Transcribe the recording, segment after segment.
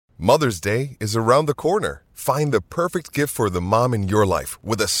Mother's Day is around the corner. Find the perfect gift for the mom in your life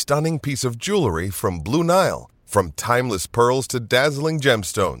with a stunning piece of jewelry from Blue Nile. From timeless pearls to dazzling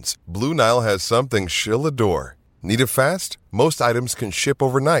gemstones, Blue Nile has something she'll adore. Need it fast? Most items can ship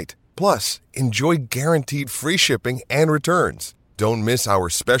overnight. Plus, enjoy guaranteed free shipping and returns. Don't miss our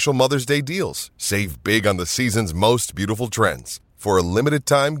special Mother's Day deals. Save big on the season's most beautiful trends. For a limited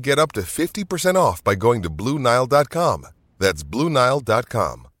time, get up to 50% off by going to BlueNile.com. That's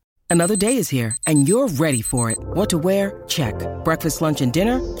BlueNile.com. Another day is here, and you're ready for it. What to wear? Check. Breakfast, lunch, and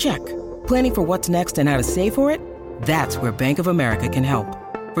dinner? Check. Planning for what's next and how to save for it? That's where Bank of America can help.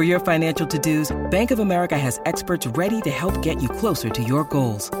 For your financial to-dos, Bank of America has experts ready to help get you closer to your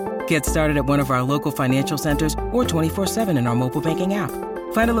goals. Get started at one of our local financial centers or 24/7 in our mobile banking app.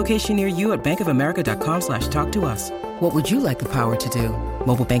 Find a location near you at bankofamerica.com/talktous. What would you like the power to do?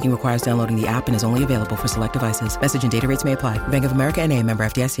 Mobile banking requires downloading the app and is only available for select devices. Message and data rates may apply. Bank of America N.A., member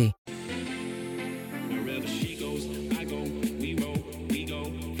FDIC. Wherever she goes, I go, we go,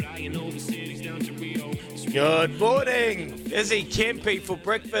 flying over cities down to Rio. Good morning. Izzy Kempe for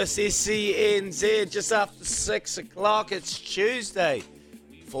breakfast, SCNZ, just after 6 o'clock. It's Tuesday,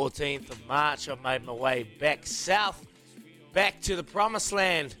 14th of March. I've made my way back south, back to the promised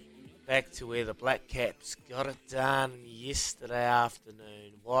land, back to where the Black Caps got it done yesterday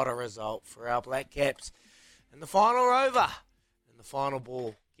afternoon. What a result for our Black Caps in the final over, in the final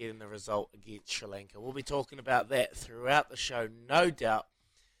ball, getting the result against Sri Lanka. We'll be talking about that throughout the show, no doubt.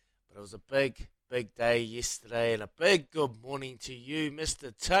 But it was a big day yesterday, and a big good morning to you,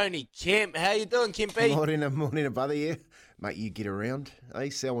 Mr. Tony Kemp. How you doing, Kempy? Morning, brother, yeah. Mate, you get around,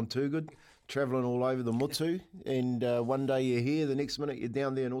 Selwyn too good. Travelling all over the Mutu, and one day you're here, the next minute you're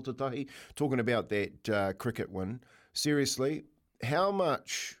down there in Otatahi. Talking about that cricket win, seriously, how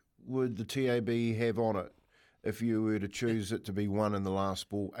much would the TAB have on it if you were to choose it to be won in the last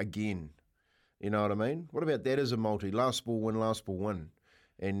ball again? You know what I mean? What about that as a multi? Last ball win.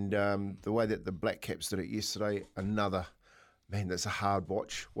 And the way that the Black Caps did it yesterday, man, that's a hard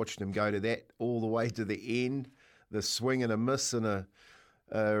watch. Watching them go to that all the way to the end, the swing and a miss and a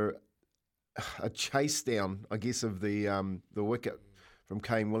chase down, I guess, of the wicket from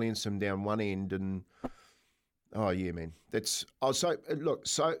Kane Williamson down one end, and oh yeah, man, such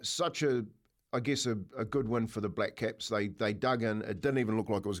a, I guess, a good win for the Black Caps. They dug in. It didn't even look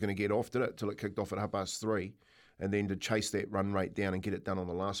like it was going to get off, did it? Till it kicked off at 3:30, and then to chase that run rate down and get it done on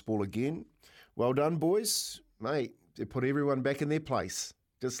the last ball again. Well done, boys, mate. They put everyone back in their place.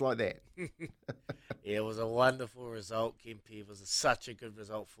 Just like that. Yeah, it was a wonderful result, Kempe. It was such a good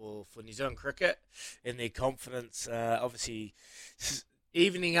result for New Zealand cricket and their confidence. Obviously,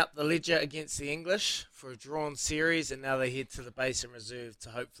 evening up the ledger against the English for a drawn series, and now they head to the Basin Reserve to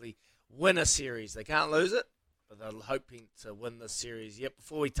hopefully win a series. They can't lose it, but they're hoping to win this series. Yep,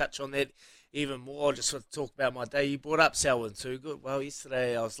 before we touch on that even more, I just want to talk about my day. You brought up Selwyn too good. Well,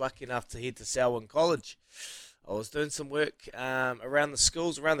 yesterday I was lucky enough to head to Selwyn College. I was doing some work around the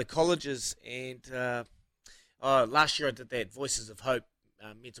schools, around the colleges, and last year I did that Voices of Hope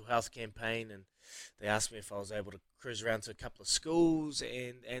mental health campaign, and they asked me if I was able to cruise around to a couple of schools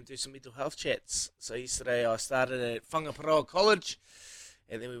and do some mental health chats. So yesterday I started at Whangaparoa College,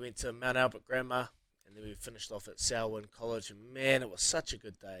 and then we went to Mount Albert Grammar, and then we finished off at Selwyn College, and man, it was such a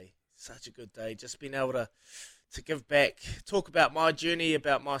good day, just being able to give back, talk about my journey,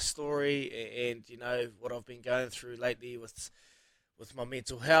 about my story, and you know what I've been going through lately with my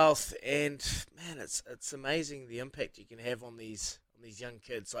mental health. And man, it's amazing the impact you can have on these young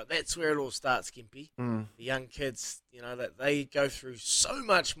kids. Like, that's where it all starts, Kempy. The young kids, you know, that they go through so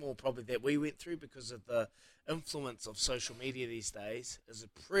much more probably that we went through because of the influence of social media these days. Is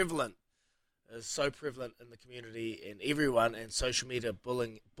so prevalent in the community and everyone, and social media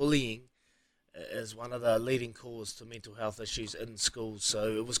bullying is one of the leading causes to mental health issues in schools.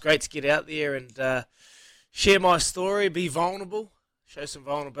 So it was great to get out there and share my story, be vulnerable, show some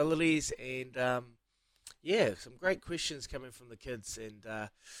vulnerabilities, and some great questions coming from the kids, and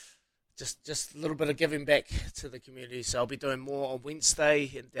just a little bit of giving back to the community. So I'll be doing more on Wednesday,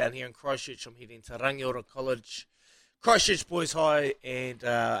 and down here in Christchurch I'm heading to Rangiora College, Christchurch Boys High, and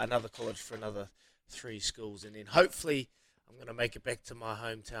another college for another 3 schools, and then hopefully I'm going to make it back to my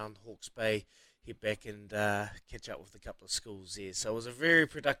hometown, Hawke's Bay, head back and catch up with a couple of schools there. So it was a very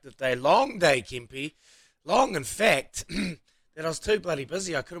productive day. Long day, Kempy. Long, in fact, that I was too bloody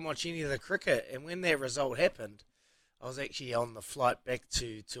busy. I couldn't watch any of the cricket. And when that result happened, I was actually on the flight back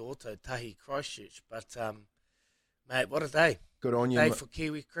to Otautahi, Christchurch. But, mate, what a day. Good on you, day mate. for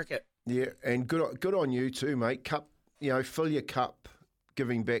Kiwi cricket. Yeah, and good on you too, mate. Cup, fill your cup,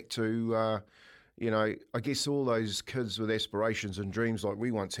 giving back to, I guess all those kids with aspirations and dreams like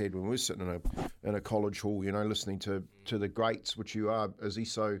we once had when we were sitting in a college hall, listening to the greats, which you are, Izzy.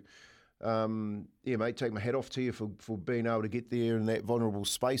 So, mate, take my hat off to you for being able to get there in that vulnerable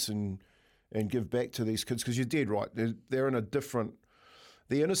space and give back to these kids, because you're dead right. They're in a different.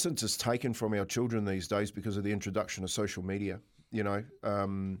 The innocence is taken from our children these days because of the introduction of social media.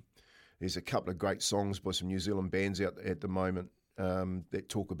 There's a couple of great songs by some New Zealand bands out at the moment that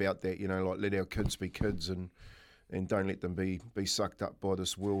talk about that. Like let our kids be kids and don't let them be sucked up by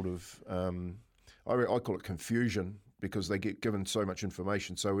this world of. I call it confusion, because they get given so much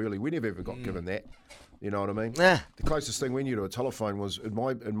information so early. We never ever got given that. You know what I mean? Nah. The closest thing we knew to a telephone was in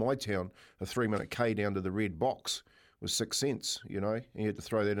my town, a 3-minute K down to the red box was 6 cents, and you had to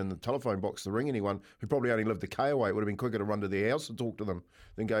throw that in the telephone box to ring anyone who probably only lived a K away. It would have been quicker to run to their house and talk to them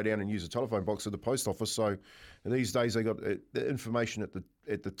than go down and use a telephone box at the post office. So these days they got the information at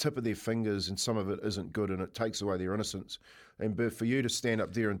the tip of their fingers, and some of it isn't good, and it takes away their innocence. And for you to stand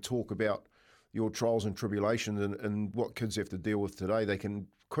up there and talk about your trials and tribulations and what kids have to deal with today, they can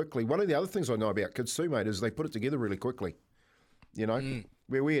quickly. One of the other things I know about kids too, mate, is they put it together really quickly.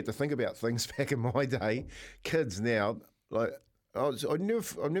 Where we had to think about things back in my day, kids now, like I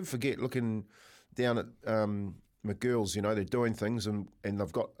never forget looking down at my girls. They're doing things and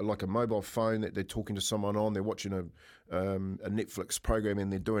they've got like a mobile phone that they're talking to someone on. They're watching a Netflix program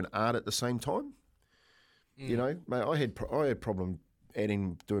and they're doing art at the same time. Mate, I had problem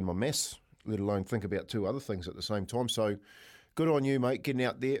doing my maths, let alone think about 2 other things at the same time. So good on you, mate, getting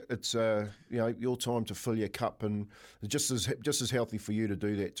out there. It's your time to fill your cup, and just as healthy for you to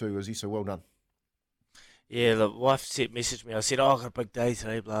do that too, Izzy. So well done. Yeah, the wife messaged me. I said, "Oh, I got a big day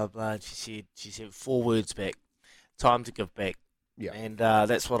today, blah blah." And she said 4 words back: "Time to give back." Yeah, and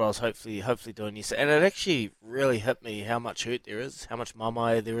that's what I was hopefully doing yesterday. And it actually really hit me how much hurt there is, how much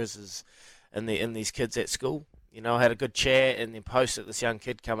mamae there is in these kids at school. I had a good chat, and then posted this young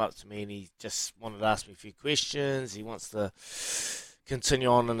kid come up to me, and he just wanted to ask me a few questions. He wants to continue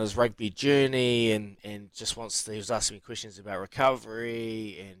on in his rugby journey, and he was asking me questions about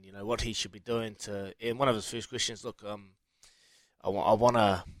recovery and what he should be doing to. And one of his first questions, look, I want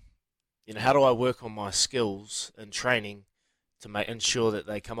to, how do I work on my skills in training to ensure that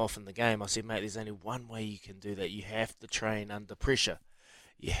they come off in the game? I said, mate, there's only one way you can do that. You have to train under pressure.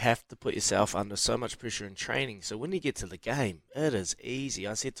 You have to put yourself under so much pressure in training. So when you get to the game, it is easy.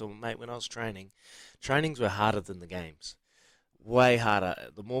 I said to him, mate, when I was trainings were harder than the games. Way harder.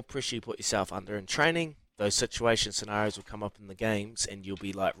 The more pressure you put yourself under in training, those situation scenarios will come up in the games and you'll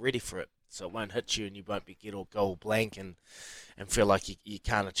be like ready for it. So it won't hit you and you won't go all blank and feel like you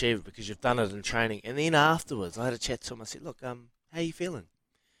can't achieve it because you've done it in training. And then afterwards, I had a chat to him. I said, look, how are you feeling?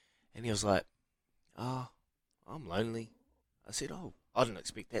 And he was like, oh, I'm lonely. I said, oh, I didn't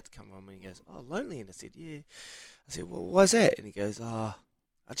expect that to come from him. And he goes, oh, lonely? And I said, yeah. I said, well, why's that? And he goes, I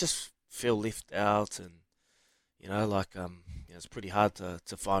just feel left out and, it's pretty hard to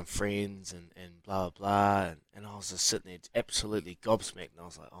find friends and blah, blah, blah. And I was just sitting there absolutely gobsmacked. And I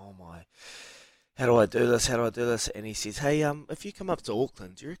was like, oh, my, how do I do this? How do I do this? And he says, hey, if you come up to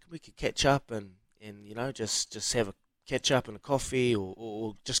Auckland, do you reckon we could catch up and just have a catch up and a coffee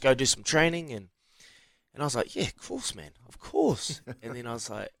or just go do some training? And I was like, yeah, of course, man, of course. And then I was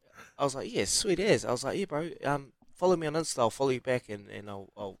like, yeah, sweet as. I was like, yeah, bro, follow me on Insta, I'll follow you back and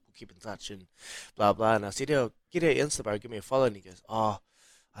I'll keep in touch and blah, blah. And I said, yeah, get out Insta, bro, give me a follow. And he goes, oh,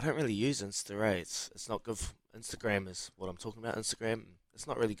 I don't really use Insta, right? It's not good for Instagram is what I'm talking about, Instagram. It's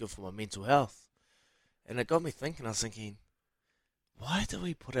not really good for my mental health. And it got me thinking, I was thinking, why do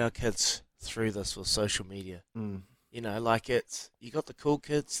we put our kids through this with social media? You got the cool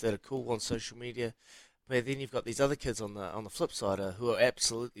kids that are cool on social media, but then you've got these other kids on the flip side who are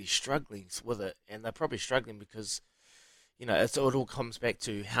absolutely struggling with it, and they're probably struggling because, it all comes back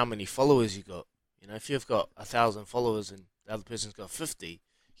to how many followers you got. If you've got 1,000 followers and the other person's got 50,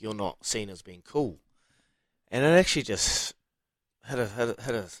 you're not seen as being cool. And it actually just hit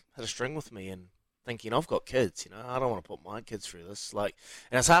a string with me, and thinking I've got kids, I don't want to put my kids through this. And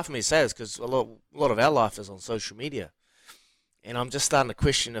it's hard for me to say this because a lot of our life is on social media. And I'm just starting to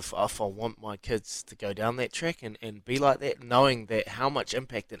question if I want my kids to go down that track and be like that, knowing that how much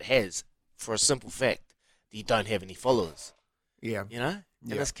impact it has for a simple fact that you don't have any followers. Yeah. And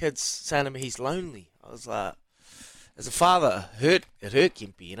this kid's saying to me he's lonely. I was like, as a father, it hurt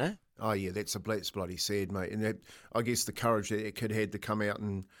Kempy, Oh, yeah, that's bloody sad, mate. And I guess the courage that a kid had to come out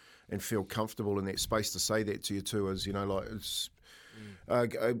and feel comfortable in that space to say that to you too is, it's...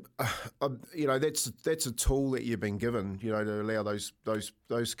 that's a tool that you've been given, to allow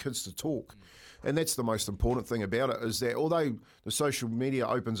those kids to talk. And that's the most important thing about it, is that although the social media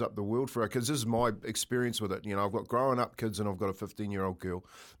opens up the world for our kids, this is my experience with it. You know, I've got growing up kids and I've got a 15-year-old girl.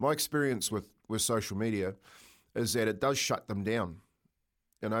 My experience with social media is that it does shut them down.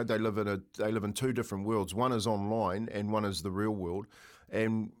 You know, they live in two different worlds. One is online and one is the real world.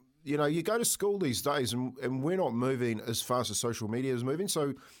 And, you know, you go to school these days and we're not moving as fast as social media is moving.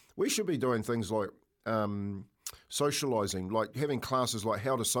 So we should be doing things like socialising, like having classes like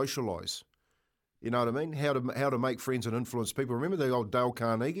how to socialise. You know what I mean? How to make friends and influence people. Remember the old Dale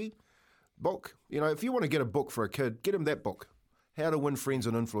Carnegie book? You know, if you want to get a book for a kid, get him that book, How to Win Friends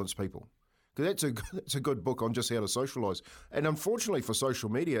and Influence People. Because that's a good book on just how to socialise. And unfortunately for social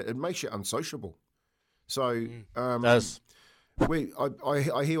media, it makes you unsociable. So It does. I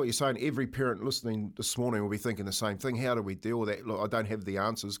hear what you're saying. Every parent listening this morning will be thinking the same thing. How do we deal with that? Look, I don't have the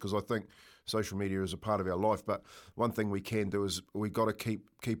answers because I think social media is a part of our life. But one thing we can do is we've got to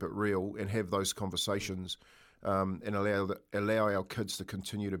keep it real and have those conversations and allow our kids to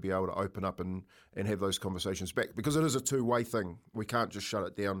continue to be able to open up and have those conversations back. Because it is a two-way thing. We can't just shut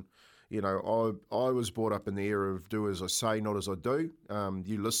it down. You know, I was brought up in the era of do as I say, not as I do.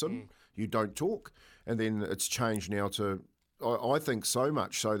 You listen, you don't talk. And then it's changed now to, I think so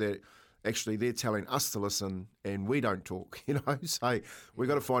much so that actually they're telling us to listen and we don't talk, you know. So we've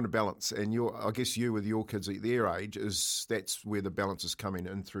got to find a balance. And I guess you with your kids at their age, that's where the balance is coming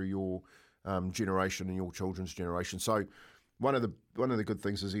in through your generation and your children's generation. So one of the good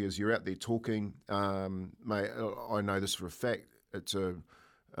things is you're out there talking. Mate, I know this for a fact. It's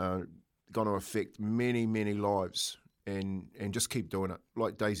going to affect many, many lives, and just keep doing it.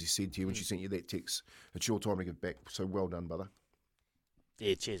 Like Daisy said to you when she sent you that text, it's your time to give back. So well done, brother.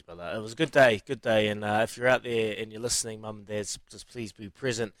 Yeah, cheers, brother. It was a good day. And if you're out there and you're listening, mum and dads, just please be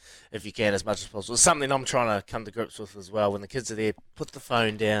present if you can as much as possible. It's something I'm trying to come to grips with as well. When the kids are there, put the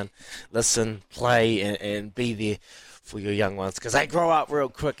phone down, listen, play, and be there for your young ones, because they grow up real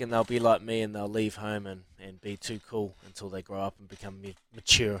quick and they'll be like me and they'll leave home and be too cool until they grow up and become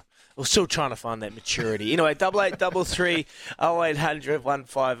mature. We're still trying to find that maturity. Anyway, 8833 0800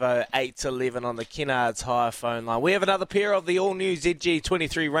 150 811 on the Kennards Hire phone line. We have another pair of the all-new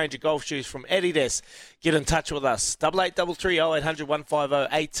ZG23 Ranger golf shoes from Adidas. Get in touch with us. 8833 0800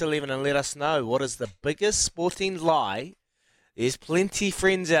 150 811 and let us know what is the biggest sporting lie. There's plenty of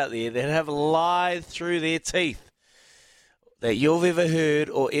friends out there that have lied through their teeth that you've ever heard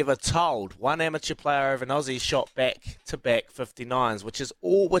or ever told. One amateur player over an Aussie shot back-to-back 59s,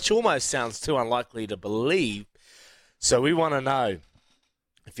 which almost sounds too unlikely to believe. So we want to know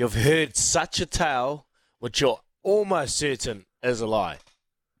if you've heard such a tale, which you're almost certain is a lie.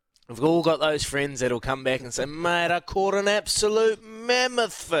 We've all got those friends that'll come back and say, mate, I caught an absolute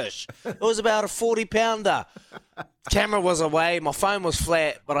mammoth fish. It was about a 40-pounder. Camera was away, my phone was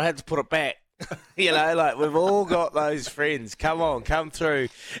flat, but I had to put it back. You know, like we've all got those friends. Come on, come through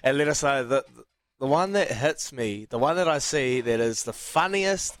and let us know. The one that hits me, the one that I see that is the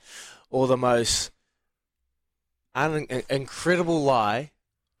funniest or the most incredible lie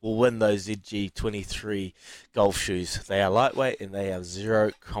will win those ZG23 golf shoes. They are lightweight and they have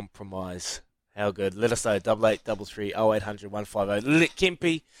zero compromise. How good. Let us know, 8833 0800 150.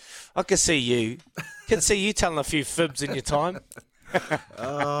 Kempy, I can see you. Telling a few fibs in your time.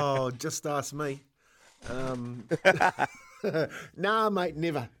 Oh, just ask me. Nah, mate,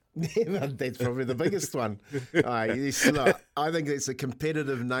 never. That's probably the biggest one. I think it's a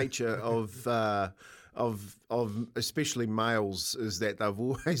competitive nature of especially males, is that they've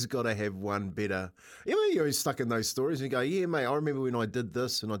always got to have one better. You know, you're stuck in those stories and you go, yeah, mate, I remember when I did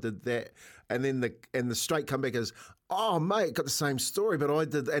this and I did that, and then the straight comeback is, oh, mate, got the same story, but I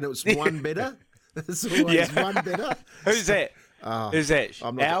did, and it was one better. It's always one better. Who's that? Who's that?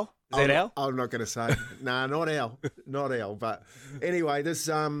 Al? Is that Al? I'm not going to say. No, not Al. Not Al. But anyway, this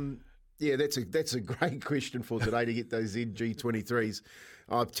that's a great question for today to get those ZG23s.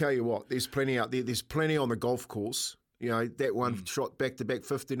 I'll tell you what, there's plenty out there. There's plenty on the golf course. You know, that one shot back-to-back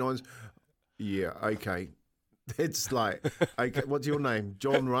 59s. Yeah, okay. That's like, okay, what's your name?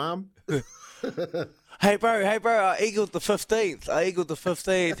 John Rahm? Hey bro, I eagled the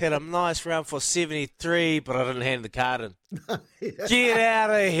 15th. Had a nice round for 73, but I didn't hand the card in. Get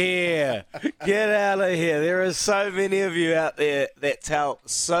out of here. There are so many of you out there that tell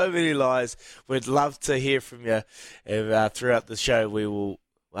so many lies. We'd love to hear from you. And throughout the show, we will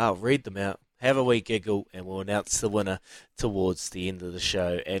read them out, have a wee giggle, and we'll announce the winner towards the end of the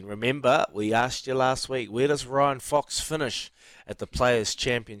show. And remember, we asked you last week, where does Ryan Fox finish at the Players'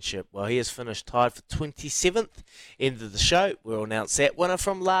 Championship? Well, he has finished tied for 27th. End of the show, we'll announce that winner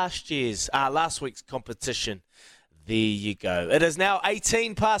from last week's competition There you go. It is now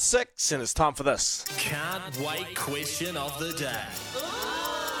 18 past 6, and it's time for this. Can't wait question of the day.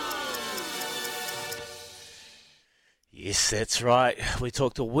 Yes, that's right. We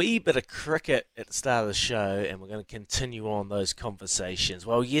talked a wee bit of cricket at the start of the show, and we're going to continue on those conversations.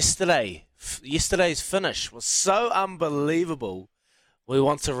 Well, yesterday's finish was so unbelievable, we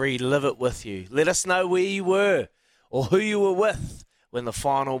want to relive it with you. Let us know where you were or who you were with when the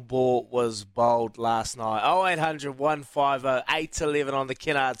final ball was bowled last night. 0800 150 811 on the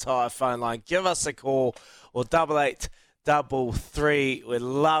Kennard Tyre phone line. Give us a call, or 8833. We'd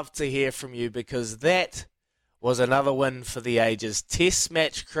love to hear from you, because that was another win for the ages. Test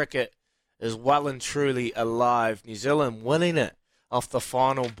match cricket is well and truly alive. New Zealand winning it off the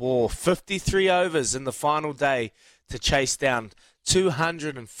final ball. 53 overs in the final day to chase down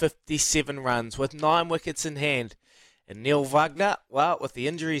 257 runs with 9 wickets in hand. And Neil Wagner, well, with the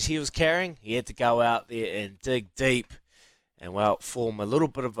injuries he was carrying, he had to go out there and dig deep and, well, form a little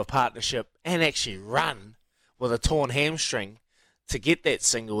bit of a partnership and actually run with a torn hamstring to get that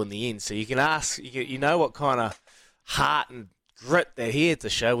single in the end. So you can ask, you know what kind of heart and grit that he had to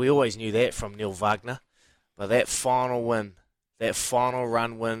show. We always knew that from Neil Wagner. But that final win, that final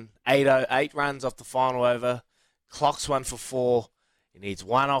run win, 8 runs off the final over, clocks 1 for 4, he needs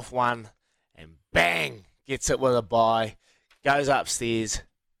 1 off 1, and bang! Gets it with a bye, goes upstairs,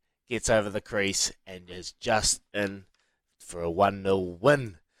 gets over the crease, and is just in for a 1-0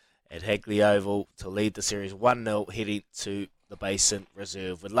 win at Hagley Oval to lead the series 1-0 heading to the Basin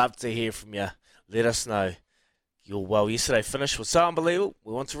Reserve. We'd love to hear from you. Let us know. Yesterday finish was so unbelievable.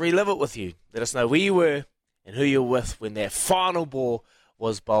 We want to relive it with you. Let us know where you were and who you were with when that final ball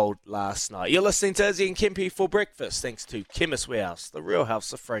was bowled last night. You're listening to Izzy and Kempi for breakfast, thanks to Chemist Warehouse, the real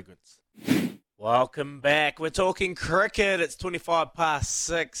house of fragrance. Welcome back. We're talking cricket. It's 25 past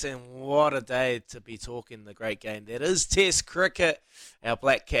 6, and what a day to be talking the great game that is Test cricket. Our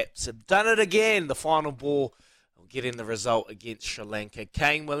Black Caps have done it again. The final ball, getting the result against Sri Lanka.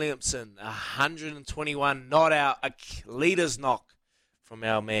 Kane Williamson, 121 not out, a leader's knock from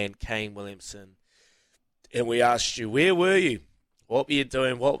our man Kane Williamson. And we asked you, where were you? What were you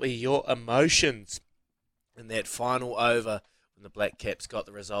doing? What were your emotions in that final over? The Black Caps got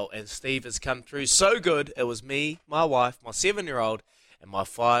the result, and Steve has come through so good. It was me, my wife, my 7-year-old, and my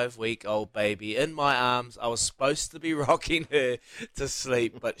 5-week-old baby in my arms. I was supposed to be rocking her to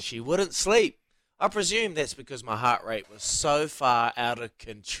sleep, but she wouldn't sleep. I presume that's because my heart rate was so far out of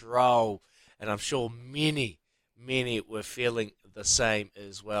control, and I'm sure many were feeling the same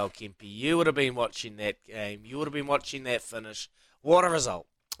as well, Kempy. You would have been watching that game. You would have been watching that finish. What a result.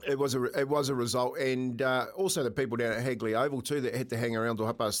 It was a result, and also the people down at Hagley Oval too that had to hang around till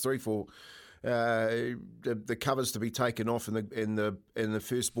 3:30 for the covers to be taken off and the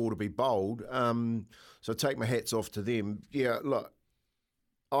first ball to be bowled. So take my hats off to them. Yeah, look,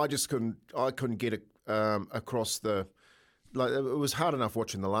 I couldn't get it across the. Like, it was hard enough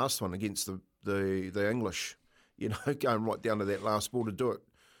watching the last one against the English, going right down to that last ball to do it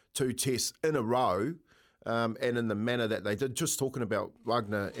 2 tests in a row. And in the manner that they did, just talking about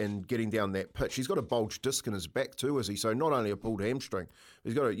Wagner and getting down that pitch, he's got a bulge disc in his back too, is he? So not only a pulled hamstring,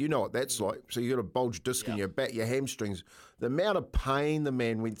 he's got you know what that's like. So you got a bulge disc in your back, your hamstrings. The amount of pain the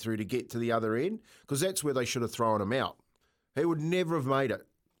man went through to get to the other end, because that's where they should have thrown him out. He would never have made it.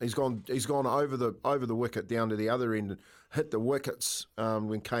 He's gone over the wicket down to the other end and hit the wickets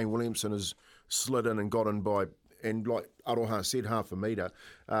when Kane Williamson has slid in and got in by, and like Aroha said, half a metre.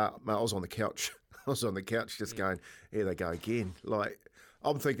 I was on the couch. I was on the couch just going, here they go again. Like,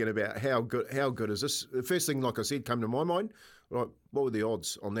 I'm thinking about how good is this? The first thing, like I said, came to my mind, like, what were the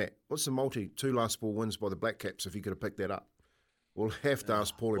odds on that? What's the 2 last ball wins by the Black Caps if you could have picked that up? We'll have to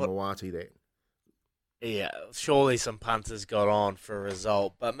ask Paulie Mawati that. Yeah, surely some punters got on for a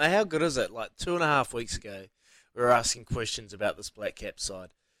result. But, man, how good is it? Like, 2.5 weeks ago, we were asking questions about this Black Cap side.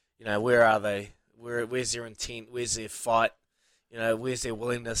 Where are they? Where's their intent? Where's their fight? Where's their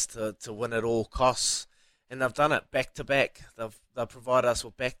willingness to win at all costs? And they've done it back to back. They've provided us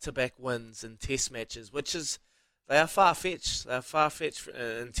with back-to-back wins in Test matches, which is, they are far-fetched. They are far-fetched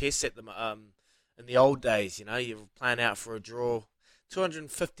in Tests at in the old days. You're playing out for a draw.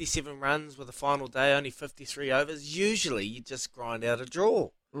 257 runs with a final day, only 53 overs. Usually you just grind out a draw.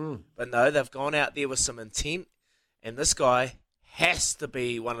 But no, they've gone out there with some intent, and this guy has to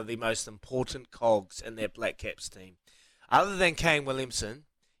be one of the most important cogs in that Black Caps team. Other than Kane Williamson,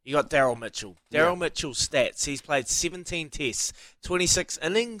 you got Daryl Mitchell. Daryl Mitchell's stats, he's played 17 tests, 26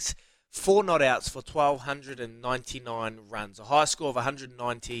 innings, 4 not outs for 1,299 runs. A high score of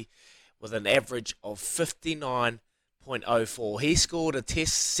 190 with an average of 59.04. He scored a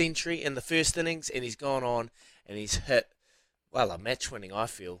test century in the first innings, and he's gone on and he's hit, well, a match-winning, I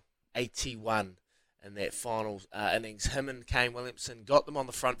feel, 81 in that final innings. Him and Kane Williamson got them on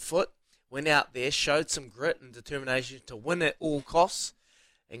the front foot, went out there, showed some grit and determination to win at all costs,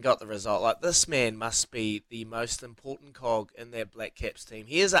 and got the result. Like, this man must be the most important cog in that Black Caps team.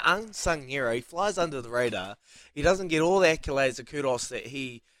 He is an unsung hero. He flies under the radar. He doesn't get all the accolades and kudos that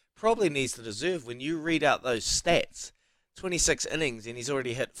he probably needs to deserve. When you read out those stats, 26 innings, and he's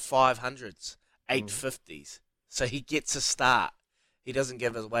already hit 500s, 850s. So he gets a start. He doesn't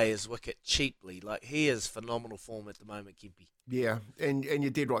give away his wicket cheaply. Like, he is phenomenal form at the moment, Kimpy. Yeah, and you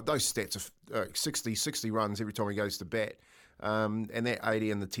did right. Those stats are 60 runs every time he goes to bat. And that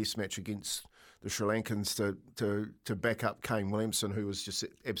 80 in the test match against the Sri Lankans to back up Kane Williamson, who was just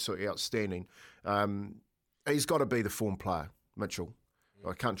absolutely outstanding. He's got to be the form player, Mitchell,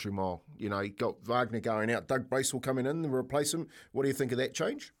 by country mile. You know, he got Wagner going out, Doug Bracewell coming in and replace him. What do you think of that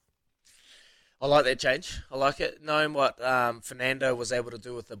change? I like that change. I like it. Knowing what Fernando was able to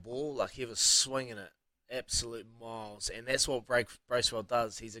do with the ball, like, he was swinging it absolute miles, and that's what Bracewell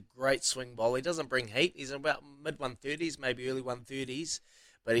does. He's a great swing bowler. He doesn't bring heat. He's about mid-130s, maybe early 130s,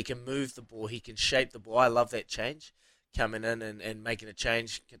 but he can move the ball. He can shape the ball. I love that change, coming in and making a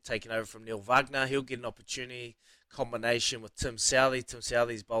change, taking over from Neil Wagner. He'll get an opportunity, combination with Tim Southee. Tim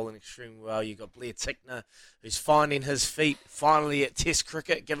Southee's bowling extremely well. You've got Blair Tickner, who's finding his feet finally at Test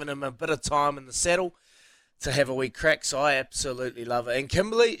cricket, giving him a bit of time in the saddle to have a wee crack, so I absolutely love it. And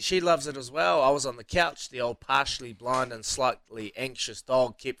Kimberly, she loves it as well. I was on the couch. The old partially blind and slightly anxious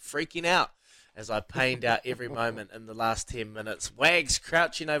dog kept freaking out as I pained out every moment in the last 10 minutes. Wags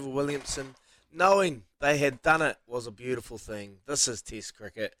crouching over Williamson, knowing they had done it, was a beautiful thing. This is Test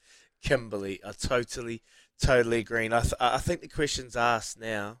cricket. Kimberly, I totally agree. And I think the question's asked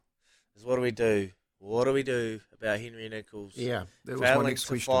now is, what do we do? What do we do about Henry Nicholls? Yeah, that was my next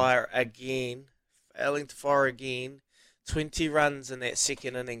question. Failing to fire again. 20 runs in that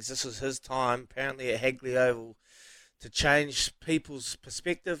second innings. This was his time, apparently at Hagley Oval, to change people's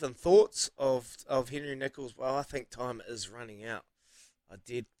perspective and thoughts of Henry Nicholls. Well, I think time is running out. I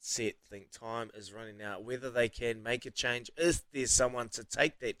did think time is running out. Whether they can make a change, if there's someone to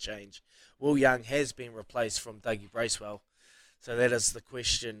take that change. Will Young has been replaced from Dougie Bracewell. So that is the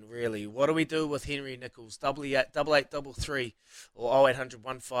question, really. What do we do with Henry Nicholls? 8833 or 0800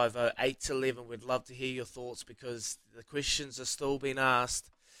 150 811. We'd love to hear your thoughts, because the questions are still being asked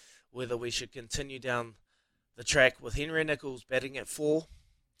whether we should continue down the track with Henry Nicholls batting at 4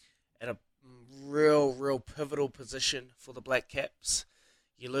 at a real pivotal position for the Black Caps.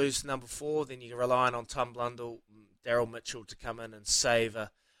 You lose number 4, then you're relying on Tom Blundell, Daryl Mitchell to come in and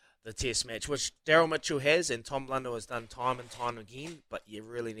savour the Test match, which Daryl Mitchell has and Tom Blundell has done time and time again, but you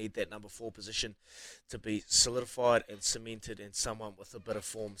really need that number 4 position to be solidified and cemented in someone with a bit of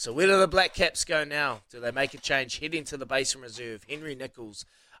form. So where do the Black Caps go now? Do they make a change, head into the Basin Reserve? Henry Nicholls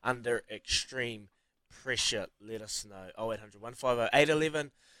under extreme pressure. Let us know. 0800 150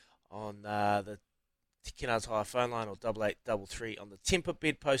 811 on the Kennards Hire phone line, or 8833 on the Temper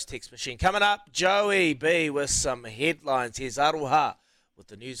Bedpost text machine. Coming up, Joey B with some headlines. Here's Aroha with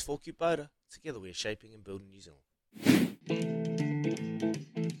the news for Kubota. Together we are shaping and building New Zealand.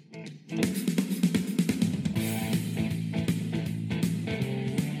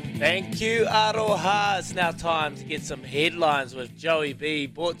 Thank you, Aroha. It's now time to get some headlines with Joey B.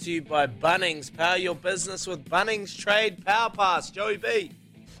 Brought to you by Bunnings. Power your business with Bunnings Trade Power Pass. Joey B.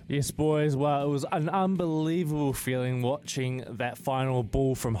 Yes, boys. Well, it was an unbelievable feeling watching that final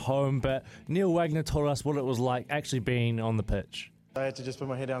ball from home, but Neil Wagner told us what it was like actually being on the pitch. I had to just put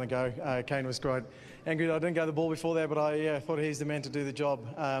my head down and go. Kane was quite angry that I didn't go the ball before that, but I thought he's the man to do the job.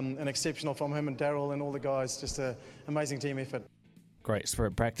 An exceptional from him and Daryl and all the guys. Just an amazing team effort. Great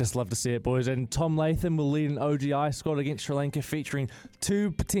spirit practice. Love to see it, boys. And Tom Latham will lead an ODI squad against Sri Lanka, featuring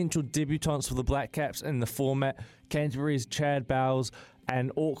 2 potential debutants for the Black Caps in the format. Canterbury's Chad Bowles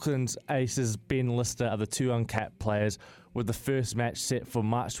and Auckland's Aces Ben Lister are the 2 uncapped players, with the first match set for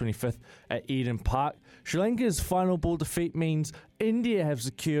March 25th at Eden Park. Sri Lanka's final ball defeat means India have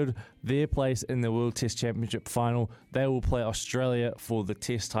secured their place in the World Test Championship final. They will play Australia for the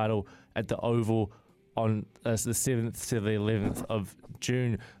Test title at the Oval on the 7th to the 11th of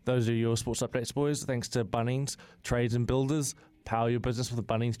June. Those are your sports updates, boys. Thanks to Bunnings Trades and Builders. Power your business with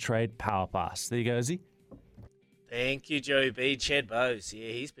the Bunnings Trade Power Pass. There you go, Izzy. Thank you, Joey B. Chad Bowes. Yeah,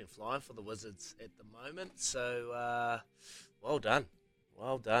 he's been flying for the Wizards at the moment. So, well done.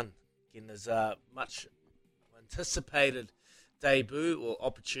 Well done. Getting his much anticipated debut or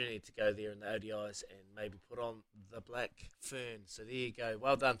opportunity to go there in the ODIs and maybe put on the Black Fern. So there you go.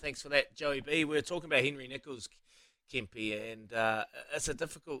 Well done. Thanks for that, Joey B. We were talking about Henry Nicholls, Kempe, and it's a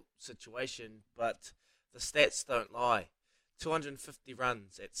difficult situation, but the stats don't lie. 250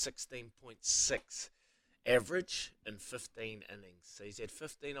 runs at 16.6 average in 15 innings. So he's had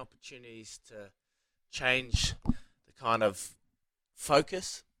 15 opportunities to change the kind of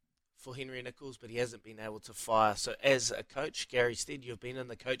focus for Henry Nicholls, but he hasn't been able to fire. So as a coach, Gary Stead, you've been in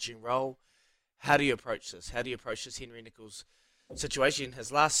the coaching role. How do you approach this? How do you approach this Henry Nicholls situation?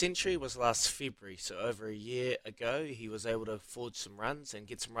 His last century was last February, so over a year ago he was able to forge some runs and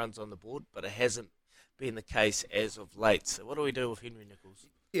get some runs on the board, but it hasn't been the case as of late. So what do we do with Henry Nicholls?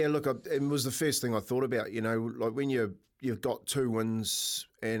 Yeah, look, it was the first thing I thought about. Like when you've got 2 wins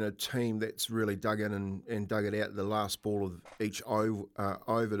and a team that's really dug in and dug it out the last ball of each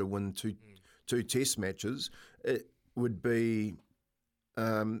over to win two test matches, it would be,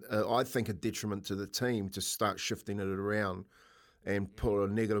 I think, a detriment to the team to start shifting it around and put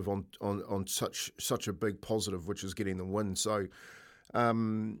a negative on such a big positive, which is getting the win. So,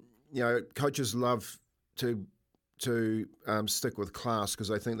 coaches love to stick with class because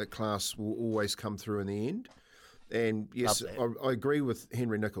they think that class will always come through in the end. And yes, I agree with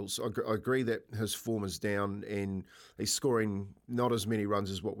Henry Nicholls. I agree that his form is down and he's scoring not as many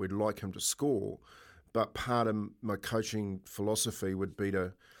runs as what we'd like him to score. But part of my coaching philosophy would be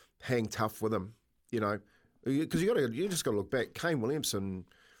to hang tough with him, because you just got to look back. Kane Williamson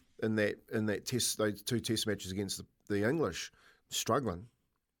in that test, those 2 test matches against the English, struggling,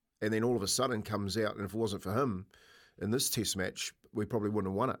 and then all of a sudden comes out, and if it wasn't for him in this test match, we probably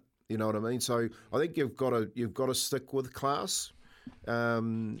wouldn't have won it. You know what I mean? So I think you've got to stick with class,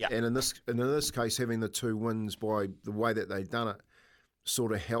 and in this case, having the 2 wins by the way that they've done it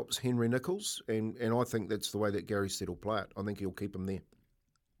sort of helps Henry Nicholls, and I think that's the way that Gary Stead will play it. I think he'll keep him there.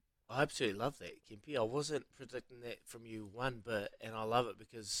 I absolutely love that, Kempy. I wasn't predicting that from you one bit, and I love it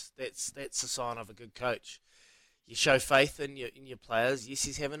because that's a sign of a good coach. You show faith in your players. Yes,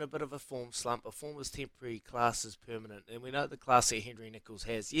 he's having a bit of a form slump. A form is temporary, class is permanent. And we know the class that Henry Nicholls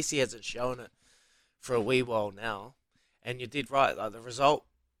has. Yes, he hasn't shown it for a wee while now. And you did right. Like, the result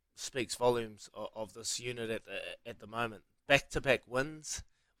speaks volumes of this unit at the moment. Back-to-back wins.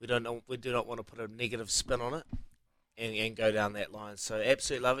 We do not want to put a negative spin on it and go down that line. So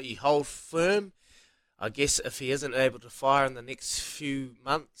absolutely love it. You hold firm. I guess if he isn't able to fire in the next few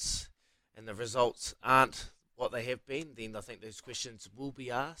months and the results aren't what they have been, then I think those questions will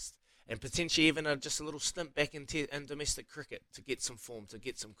be asked, and potentially even just a little stint back in domestic cricket to get some form, to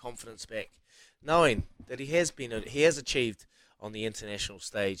get some confidence back, knowing that he has achieved on the international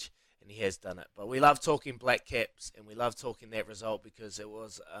stage, and he has done it. But we love talking Black Caps, and we love talking that result because it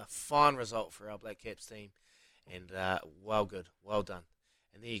was a fine result for our Black Caps team, and well done.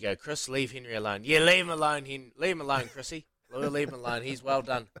 And there you go, Chris. Leave Henry alone. Yeah, leave him alone, leave him alone, Chrissy. We'll leave him alone. He's well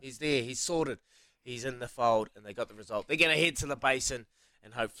done. He's there. He's sorted. He's in the fold, and they got the result. They're going to head to the Basin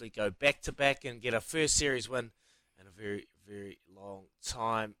and hopefully go back-to-back and get a first series win in a very, very long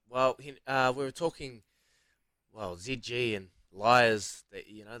time. Well, we were talking, ZG and liars, the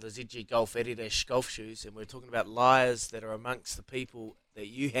ZG Golf Adidas golf shoes, and we were talking about liars that are amongst the people that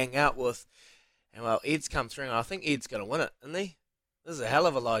you hang out with. And, Ed's come through, and I think Ed's going to win it, isn't he? This is a hell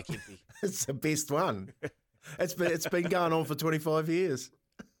of a lie, Kempy. It's the best one. It's been going on for 25 years.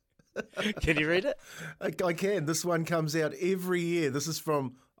 Can you read it? I can. This one comes out every year. This is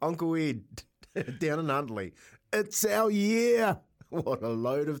from Uncle Ed down in Huntley. It's our year. What a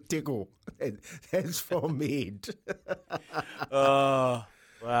load of tickle. That's from Ed. Oh,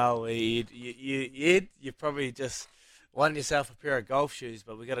 well, Ed, you probably just won yourself a pair of golf shoes,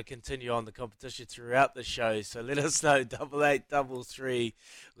 but we've got to continue on the competition throughout the show. So let us know, 8833.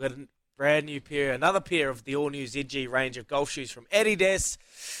 We've got a brand new pair, another pair of the all-new ZG range of golf shoes from Adidas.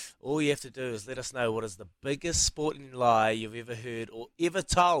 All you have to do is let us know what is the biggest sporting lie you've ever heard or ever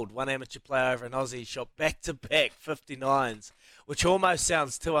told. One amateur player over in Aussie shot back-to-back 59s, which almost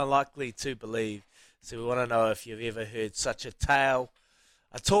sounds too unlikely to believe. So we want to know if you've ever heard such a tale,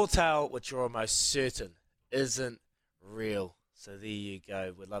 a tall tale which you're almost certain isn't real. So there you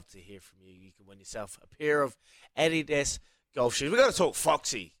go. We'd love to hear from you. You can win yourself a pair of Adidas golf shoes. We've got to talk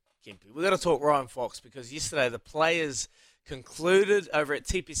Foxy, Kempy. We've got to talk Ryan Fox because yesterday the players concluded over at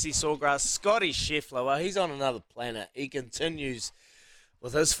TPC Sawgrass. Scotty Scheffler, he's on another planet. He continues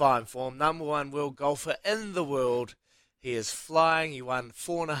with his fine form. Number 1 world golfer in the world. He is flying. He won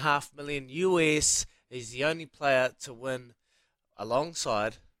 $4.5 million US. He's the only player to win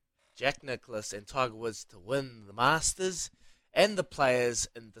alongside Jack Nicklaus and Tiger Woods to win the Masters and the Players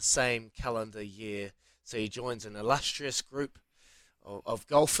in the same calendar year. So he joins an illustrious group of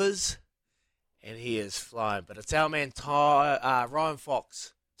golfers. And he is flying. But it's our man Ryan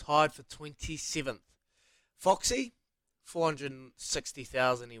Fox, tied for 27th. Foxy,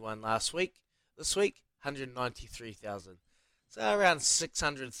 $460,000 he won last week. This week, 193,000. So around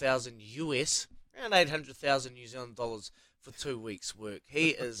 600,000 US, around 800,000 New Zealand dollars for 2 weeks' work. He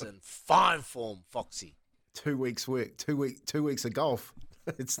is in fine form, Foxy. 2 weeks work, 2 weeks of golf.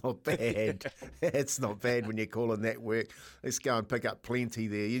 It's not bad. It's not bad when you're calling that work. Let's go and pick up plenty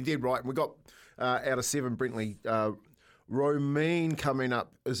there. You did right. We got out of 7, Brentley, Romain coming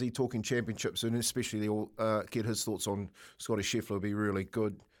up. Is he talking championships? And especially get his thoughts on Scotty Scheffler will be really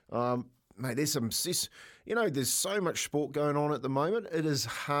good. Mate, there's so much sport going on at the moment. It is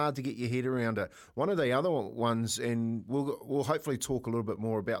hard to get your head around it. One of the other ones, and we'll hopefully talk a little bit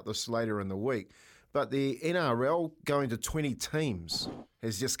more about this later in the week, but the NRL going to 20 teams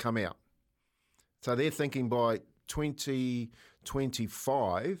has just come out. So they're thinking by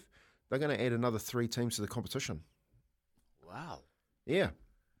 2025, they're going to add another 3 teams to the competition. Wow. Yeah.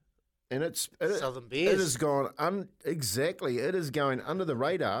 And Southern Bears. It has gone, exactly, it is going under the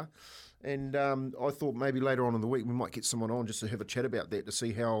radar. And I thought maybe later on in the week we might get someone on just to have a chat about that to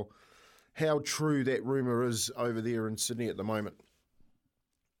see how true that rumour is over there in Sydney at the moment.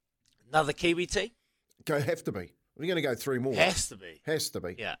 Another Kiwi team? Have to be. We're going to go 3 more. Has to be. Has to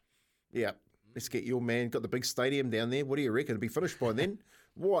be. Yeah. Yeah. Let's get your man. Got the big stadium down there. What do you reckon? It'll be finished by then?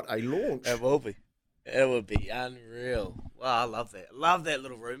 What a launch. It will be. It would be unreal. Well, I love that. Love that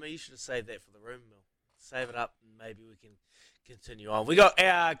little rumour. You should have saved that for the rumour mill. Save it up and maybe we can continue on. We got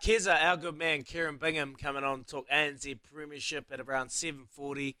our Keza, our good man, Kieran Bingham, coming on to talk ANZ Premiership at around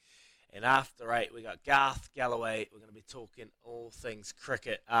 7:40. And after 8, we got Garth Galloway. We're going to be talking all things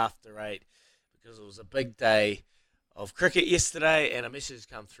cricket after 8 because it was a big day of cricket yesterday and a message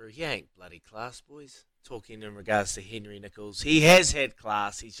come through. He ain't bloody class, boys. Talking in regards to Henry Nicholls. He has had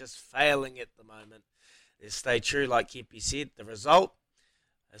class. He's just failing at the moment. Let's stay true, like Kempy said. The result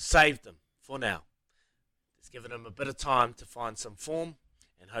has saved him for now. It's given him a bit of time to find some form,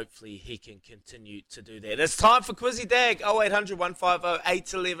 and hopefully he can continue to do that. It's time for Quizzy Dag, 0800 150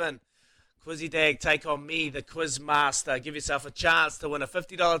 811. Quizzy Dag, take on me, the Quiz Master. Give yourself a chance to win a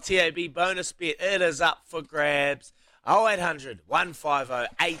 $50 TAB bonus bet. It is up for grabs. 0800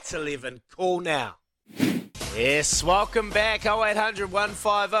 150 811. Call now. Yes, welcome back. 0800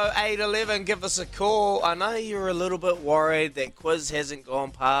 150 811. Give us a call. I know you're a little bit worried that quiz hasn't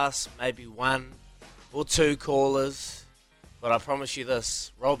gone past maybe 1 or 2 callers, but I promise you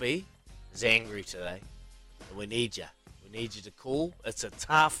this, Robbie is angry today. And we need you. We need you to call. It's a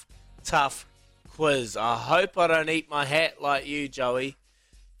tough quiz. I hope I don't eat my hat like you, Joey,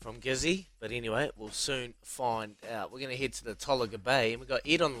 from Gizzy. But anyway, we'll soon find out. We're going to head to the Tolaga Bay, and we've got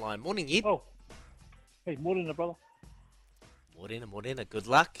Ed on the line. Morning, Ed. Oh, hey, morning, brother. Morning. Good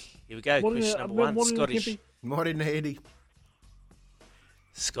luck. Here we go. Morning, Question number 1. Kempy. Morning, Eddie.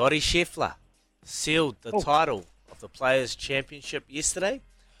 Scotty Scheffler sealed the title of the Players' Championship yesterday.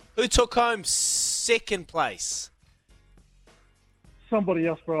 Who took home second place? Somebody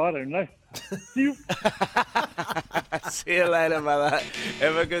else, bro. I don't know. You. See you later, mother.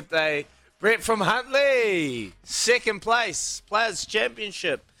 Have a good day. Brett from Huntley, second place, Players'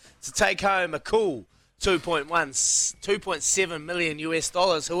 Championship, to take home a cool 2.7 million US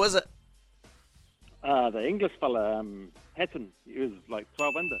dollars. Who is it? The English fella, Hatton. He was like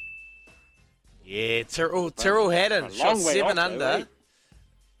 12 under. Yeah, Tyrrell Hatton A shot long way 7 off, under. though, eh?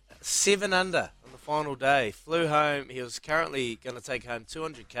 7 under on the final day. Flew home. He was currently going to take home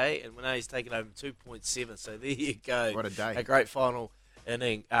 200k, and now he's taking home 2.7. So there you go. What a day. A great final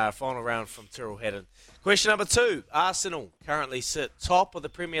final round from Tyrrell Hatton. Question number 2. Arsenal currently sit top of the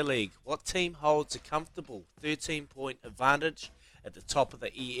Premier League. What team holds a comfortable 13-point advantage at the top of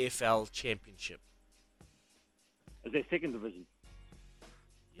the EFL Championship? Is that second division?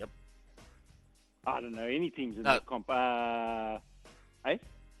 Yep. I don't know any teams in No. that comp. Hey?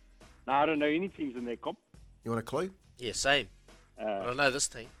 No, I don't know any teams in that comp. You want a clue? Yeah, same. I don't know this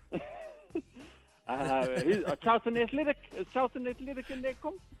team. Charlton Athletic. Is Charlton Athletic in that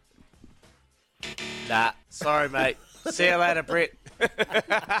comp? Nah, sorry, mate. See you later, Brett. It's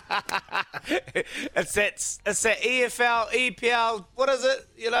that EFL, EPL. What is it?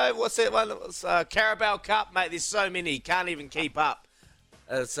 You know, what's that one? It's Carabao Cup, mate. There's so many, can't even keep up.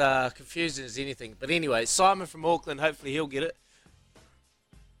 It's confusing as anything. But anyway, Simon from Auckland. Hopefully he'll get it.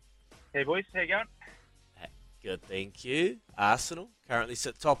 Hey boys, how you going? Good, thank you. Arsenal currently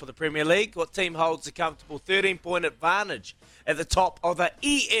sit top of the Premier League. What team holds a comfortable 13-point advantage at the top of the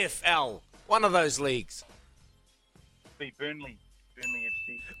EFL? One of those leagues. Be Burnley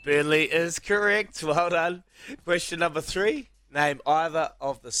FC. Burnley is correct. Well done. Question number 3. Name either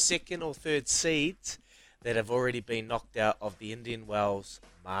of the second or third seeds that have already been knocked out of the Indian Wells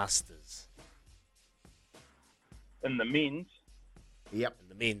Masters. In the men's, Yep. In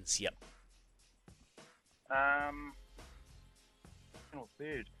the men's, yep. Or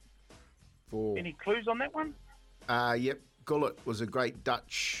third. For Any clues on that one? yep, Gullit was a great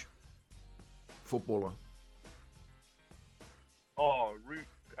Dutch footballer. Oh, Rude.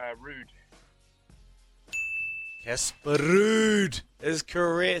 Casper Ruud is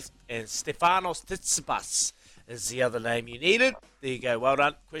correct. And Stefanos Tsitsipas is the other name you needed. There you go. Well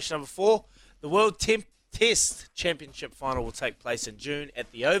done. Question number 4. The World Test Championship final will take place in June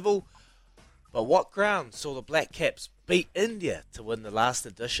at the Oval. But what ground saw the Black Caps beat India to win the last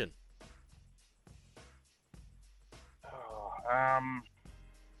edition?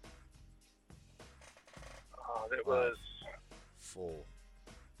 That was... 4,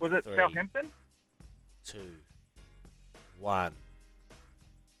 Was it 3, Southampton? 2, 1.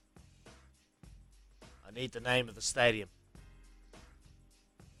 I need the name of the stadium.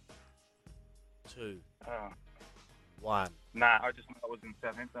 2, Oh. 1. Nah, I just know it was in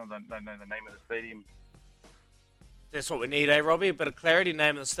Southampton. I don't know the name of the stadium. That's what we need, eh, Robbie? A bit of clarity,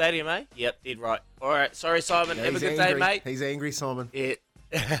 name of the stadium, eh? Yep, did right. All right, sorry, Simon. Yeah, Have a he's good angry. day, mate. He's angry, Simon. Yeah.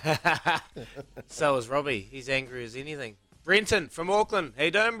 So is Robbie. He's angry as anything. Brenton from Auckland. How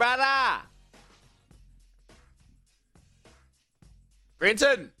you doing, brother?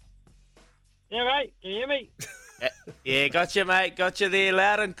 Brenton. Yeah, mate. Can you hear me? Yeah, got you, mate. Got you there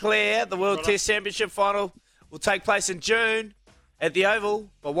loud and clear. The World Test Championship final will take place in June at the Oval.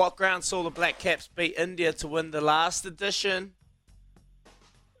 But what ground saw the Black Caps beat India to win the last edition?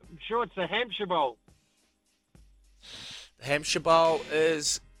 I'm sure it's the Hampshire Bowl. The Hampshire Bowl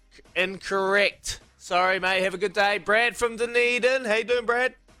is incorrect. Sorry, mate. Have a good day. Brad from Dunedin. How you doing,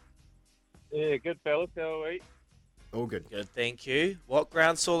 Brad? Yeah, good fellas. How are we? All good. Good, thank you. What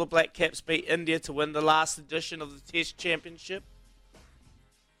ground saw the Black Caps beat India to win the last edition of the Test Championship?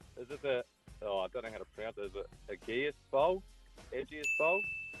 Is it the... Oh, I don't know how to pronounce it. Is it Aegeus Bowl? Aegeus Bowl?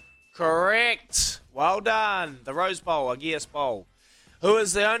 Correct. Well done. The Rose Bowl, Aegeus Bowl. Who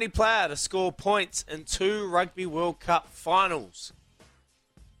is the only player to score points in 2 Rugby World Cup finals?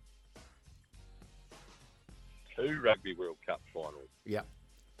 2 Rugby World Cup finals. Yep.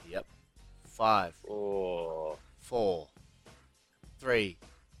 Yep. 5, Oh... 4, 3,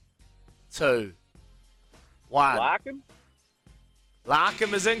 2, 1. Larkin?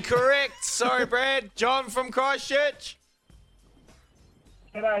 Larkham is incorrect. Sorry, Brad. John from Christchurch.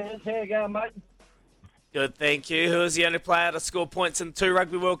 G'day, how you going, mate? Good, thank you. Who is the only player to score points in 2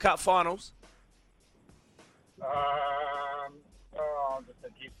 Rugby World Cup finals? Just a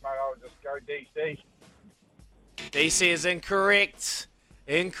gift, mate. I'll just go DC. DC is incorrect.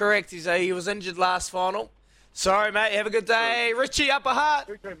 Incorrect. He was injured last final. Sorry, mate. Have a good day. Richie, upper heart.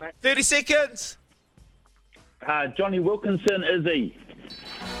 30 seconds. Johnny Wilkinson, is he?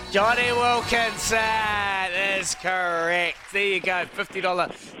 Johnny Wilkinson is correct. There you go.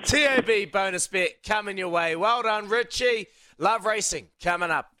 $50 TOB bonus bet coming your way. Well done, Richie. Love racing coming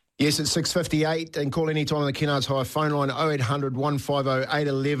up. Yes, it's 6:58 and call any time on the Kennards Hire phone line 0800 150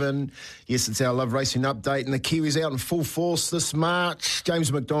 811. Yes, it's our Love Racing update and the Kiwis out in full force this March.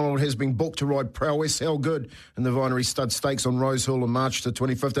 James McDonald has been booked to ride Prowess How Good in the Vinery Stud Stakes on Rosehill on March the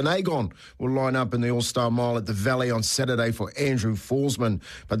 25th. And Aegon will line up in the All-Star Mile at the Valley on Saturday for Andrew Forsman.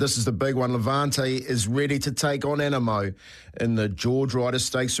 But this is the big one. Levante is ready to take on Animo in the George Ryder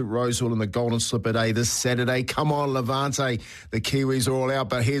Stakes at Rosehill and the Golden Slipper Day this Saturday. Come on, Levante. The Kiwis are all out,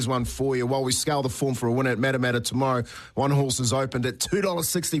 but here's one for you. While we scale the form for a winner at Matamata tomorrow, one horse is opened at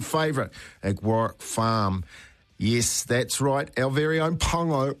 $2.60 favourite at Warwick Farm. Yes, that's right. Our very own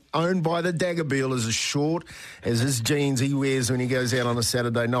Pongo, owned by the Daggerbeal, is as short as his jeans he wears when he goes out on a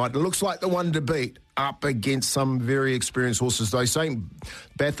Saturday night. It looks like the one to beat up against some very experienced horses, though. St.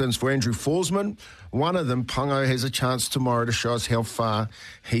 Bathans for Andrew Forsman. One of them, Pongo, has a chance tomorrow to show us how far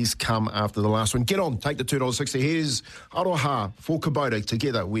he's come after the last one. Get on, take the $2.60. Here's Aroha for Kubota.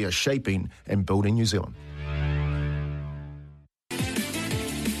 Together we are shaping and building New Zealand.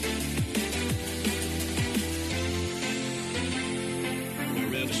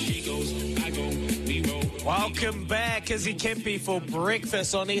 Wherever she goes, I go, we roll. Welcome back, Izzy Kempe, for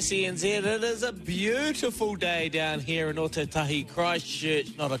breakfast on SENZ. It is a beautiful day down here in Otautahi,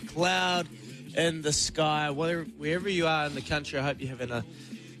 Christchurch. Not a cloud in the sky. Wherever you are in the country, I hope you're having a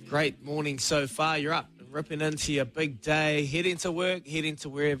great morning so far. You're up and ripping into your big day, heading to work, heading to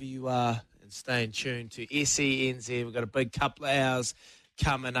wherever you are, and staying tuned to SENZ. We've got a big couple of hours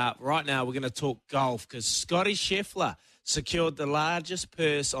coming up. Right now, we're going to talk golf because Scotty Scheffler secured the largest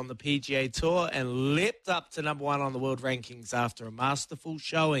purse on the PGA Tour and leapt up to number 1 on the world rankings after a masterful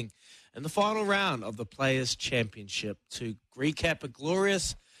showing in the final round of the Players' Championship. To recap a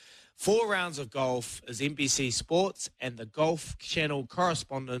glorious 4 rounds of golf as NBC Sports and the Golf Channel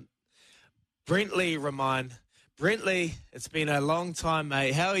correspondent Brentley remind. Brentley, it's been a long time,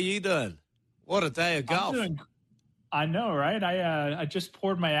 mate. How are you doing? What a day of golf. I know, right? I just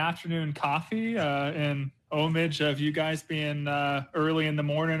poured my afternoon coffee in homage of you guys being early in the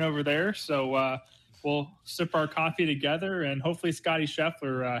morning over there. So we'll sip our coffee together, and hopefully Scotty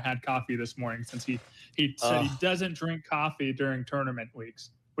Scheffler had coffee this morning, since he said he doesn't drink coffee during tournament weeks,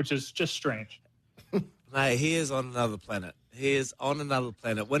 which is just strange. Mate, he is on another planet. He is on another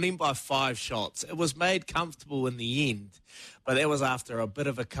planet, winning by 5 shots. It was made comfortable in the end, but that was after a bit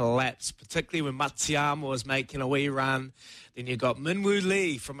of a collapse, particularly when Matsuyama was making a wee run. Then you got Minwoo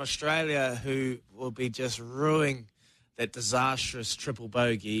Lee from Australia, who will be just ruining that disastrous triple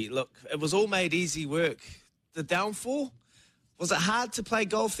bogey. Look, it was all made easy work. The downfall? Was it hard to play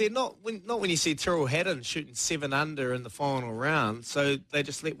golf there? Not when you see Tyrrell Hatton shooting 7 under in the final round, so they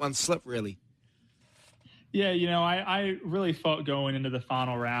just let one slip, really. Yeah, I really felt going into the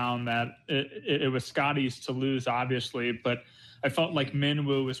final round that it was Scotty's to lose, obviously, but I felt like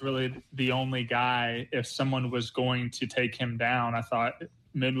Minwoo was really the only guy. If someone was going to take him down, I thought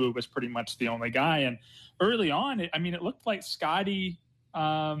Minwoo was pretty much the only guy. And early on, it looked like Scotty,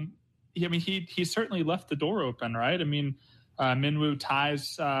 he certainly left the door open, right? Minwoo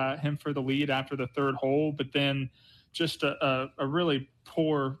ties him for the lead after the 3rd hole, but then just a really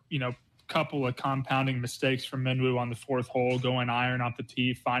poor, couple of compounding mistakes from Minwoo on the 4th hole, going iron off the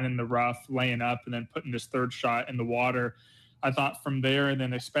tee, finding the rough, laying up, and then putting his 3rd shot in the water. I thought from there, and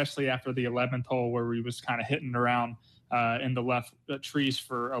then especially after the 11th hole where he was kind of hitting around in the left trees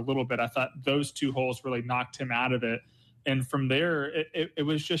for a little bit, I thought those 2 holes really knocked him out of it. And from there, it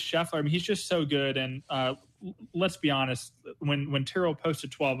was just Scheffler. He's just so good. And let's be honest, when Tyrrell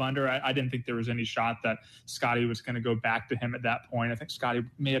posted 12 under, I didn't think there was any shot that Scotty was going to go back to him at that point. I think Scotty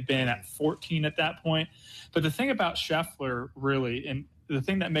may have been at 14 at that point. But the thing about Scheffler, really, and the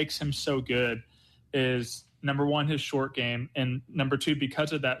thing that makes him so good is, number one, his short game. And number two,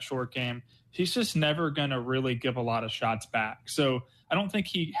 because of that short game, he's just never going to really give a lot of shots back. So I don't think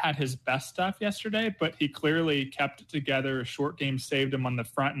he had his best stuff yesterday, but he clearly kept it together. A short game saved him on the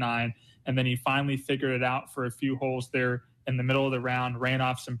front 9. And then he finally figured it out for a few holes there in the middle of the round, ran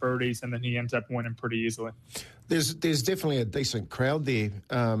off some birdies, and then he ends up winning pretty easily. There's definitely a decent crowd there,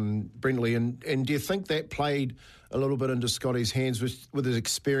 Brentley. And do you think that played a little bit into Scotty's hands with his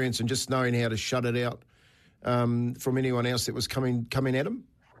experience and just knowing how to shut it out from anyone else that was coming at him?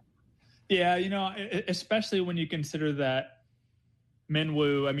 Yeah, especially when you consider that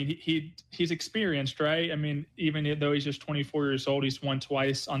Minwoo, he's experienced, right? Even though he's just 24 years old, he's won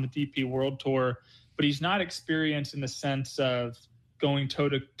twice on the DP World Tour, but he's not experienced in the sense of going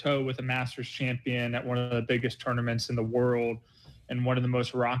toe-to-toe with a Masters champion at one of the biggest tournaments in the world and one of the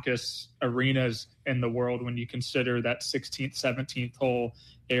most raucous arenas in the world when you consider that 16th, 17th hole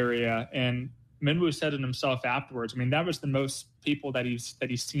area. And Minwoo said it himself afterwards. That was the most people that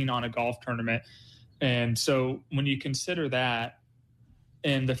he's seen on a golf tournament. And so when you consider that,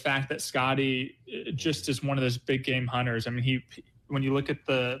 and the fact that Scotty just is one of those big game hunters. When you look at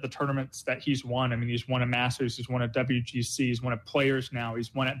the tournaments that he's won, he's won a Masters, he's won a WGC, he's won a Players now,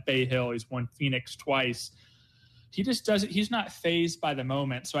 he's won at Bay Hill, he's won Phoenix twice. He just doesn't, he's not fazed by the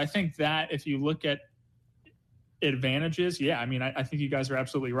moment. So I think that if you look at advantages, I think you guys are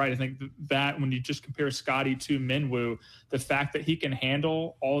absolutely right. I think that when you just compare Scotty to Minwoo, the fact that he can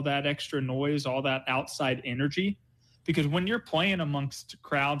handle all that extra noise, all that outside energy, because when you're playing amongst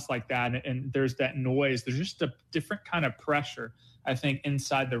crowds like that and there's that noise, there's just a different kind of pressure, I think,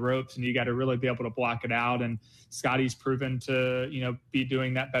 inside the ropes, and you got to really be able to block it out. And Scotty's proven to, be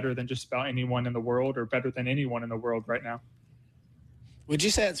doing that better than just about anyone in the world, or better than anyone in the world right now. Would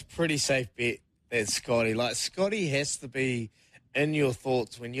you say it's a pretty safe bet that Scotty? Like, Scotty has to be in your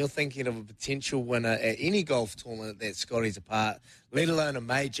thoughts when you're thinking of a potential winner at any golf tournament that Scotty's a part, let alone a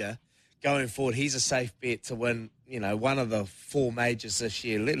major. Going forward, he's a safe bet to win, one of the 4 majors this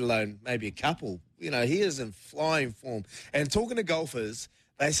year, let alone maybe a couple. He is in flying form. And talking to golfers,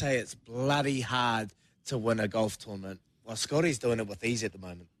 they say it's bloody hard to win a golf tournament. Well, Scotty's doing it with ease at the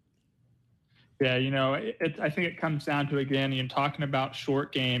moment. Yeah, I think it comes down to, again, you're talking about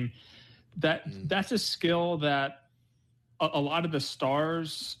short game. That's a skill that a lot of the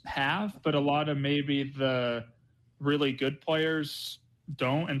stars have, but a lot of maybe the really good players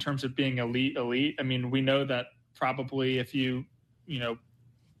don't, in terms of being elite. We know that probably if you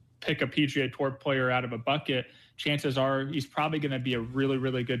pick a PGA Tour player out of a bucket, chances are he's probably going to be a really,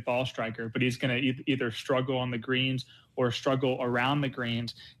 really good ball striker, but he's going to either struggle on the greens or struggle around the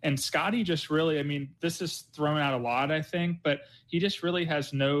greens. And Scotty just really, this is thrown out a lot, I think, but he just really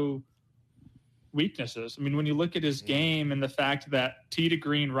has no weaknesses. I mean, when you look at his game and the fact that tee to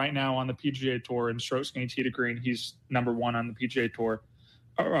green right now on the PGA Tour and strokes gained tee to green, he's number 1 on the PGA Tour.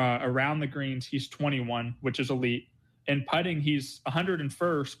 Around the greens, he's 21, which is elite. In putting, he's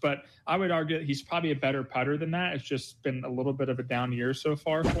 101st, but I would argue that he's probably a better putter than that. It's just been a little bit of a down year so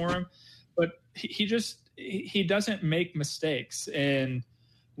far for him. But he doesn't make mistakes. And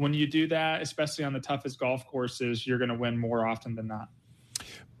when you do that, especially on the toughest golf courses, you're going to win more often than not.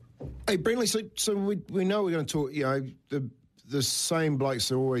 Hey, Brentley, so we know we're going to talk, the same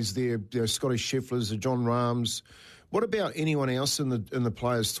blokes are always there, Scotty Schefflers, the John Rahms. What about anyone else in the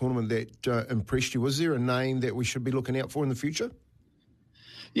Players Tournament that impressed you? Was there a name that we should be looking out for in the future?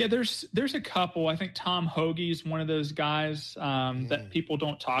 Yeah, there's a couple. I think Tom Hoagie is one of those guys that people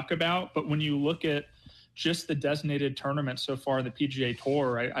don't talk about. But when you look at just the designated tournaments so far in the PGA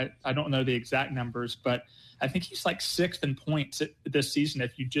Tour, I don't know the exact numbers, but I think he's like 6th in points this season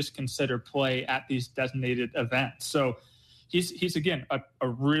if you just consider play at these designated events. So he's again, a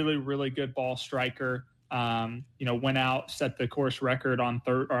really, really good ball striker. Went out, set the course record on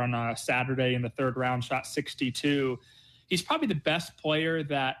Saturday in the 3rd round, shot 62. He's probably the best player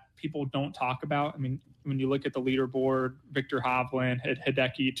that people don't talk about. I mean, when you look at the leaderboard, Victor Hovland,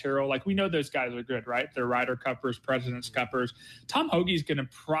 Hideki, Tyrrell, like we know those guys are good, right? They're Ryder Cuppers, President's Cuppers. Tom Hoagie's going to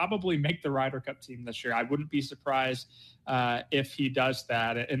probably make the Ryder Cup team this year. I wouldn't be surprised if he does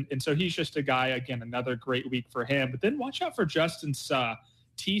that. And so he's just a guy, again, another great week for him. But then watch out for Justin Suh.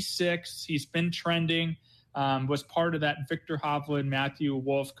 T6, he's been trending, was part of that Victor Hovland, Matthew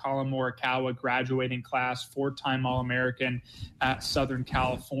Wolff, Colin Morikawa graduating class, 4-time All-American at Southern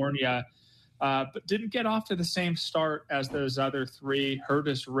California, but didn't get off to the same start as those other 3, hurt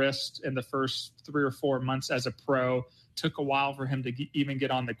his wrist in the first 3 or 4 months as a pro. Took a while for him to even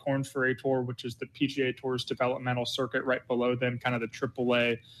get on the Korn Ferry Tour, which is the PGA Tour's developmental circuit right below them, kind of the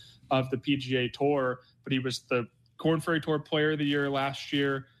AAA of the PGA Tour. But he was the Korn Ferry Tour Player of the Year last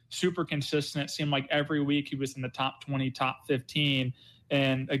year, super consistent. It seemed like every week he was in the top 20, top 15.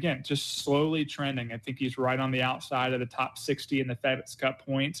 And again, just slowly trending. I think he's right on the outside of the top 60 in the FedEx Cup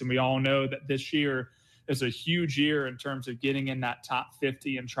points. And we all know that this year is a huge year in terms of getting in that top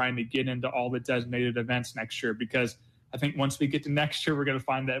 50 and trying to get into all the designated events next year. Because I think once we get to next year, we're going to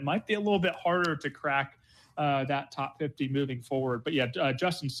find that it might be a little bit harder to crack that top 50 moving forward. But yeah,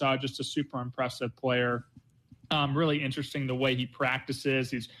 Justin Suh, just a super impressive player. Really interesting the way he practices.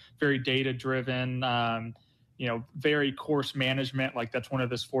 He's very data-driven, very course management. Like that's one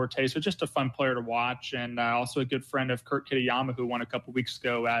of his fortes. So just a fun player to watch, and also a good friend of Kurt Kitayama, who won a couple weeks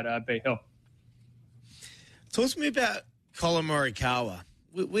ago at Bay Hill. Talk to me about Colin Morikawa.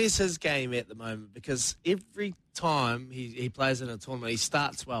 Where's his game at the moment? Because every time he plays in a tournament, he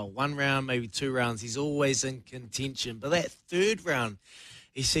starts well. 1 round, maybe 2 rounds. He's always in contention. But that 3rd round,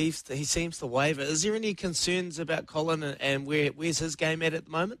 he seems to waver. Is there any concerns about Colin and where's his game at the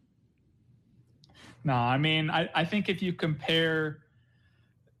moment? No, I mean, I think if you compare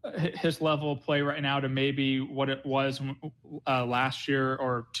his level of play right now to maybe what it was last year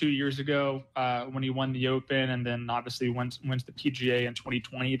or 2 years ago when he won the Open and then obviously wins the PGA in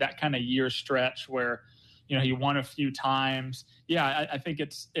 2020, that kind of year stretch where, he won a few times. Yeah, I think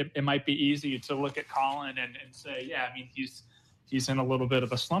it might be easy to look at Colin and say, yeah, I mean, he's in a little bit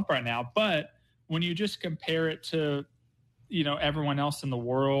of a slump right now. But when you just compare it to, everyone else in the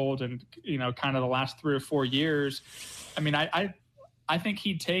world and, kind of the last 3 or 4 years, I mean, I think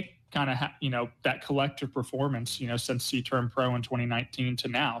he'd take kind of, that collective performance, since he turned pro in 2019 to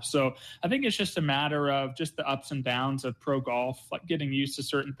now. So I think it's just a matter of just the ups and downs of pro golf, like getting used to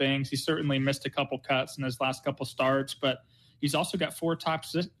certain things. He certainly missed a couple cuts in his last couple starts, but he's also got 4 top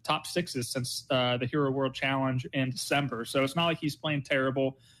 6s since the Hero World Challenge in December. So it's not like he's playing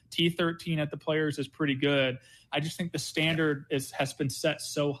terrible. T13 at the Players is pretty good. I just think the standard has been set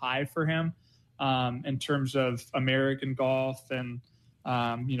so high for him in terms of American golf and,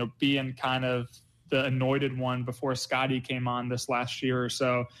 being kind of the anointed one before Scotty came on this last year or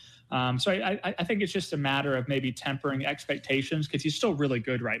so. So I think it's just a matter of maybe tempering expectations because he's still really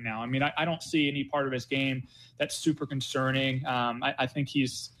good right now. I mean, I don't see any part of his game that's super concerning. I think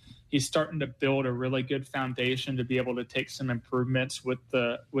he's starting to build a really good foundation to be able to take some improvements with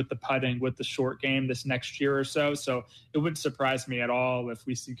the putting, with the short game this next year or so. So it wouldn't surprise me at all if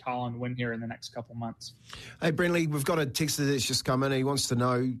we see Colin win here in the next couple months. Hey, Brentley, we've got a texter that's just come in. He wants to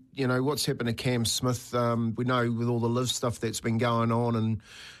know, what's happened to Cam Smith. We know with all the live stuff that's been going on and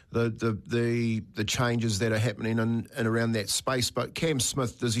the changes that are happening in and around that space. But Cam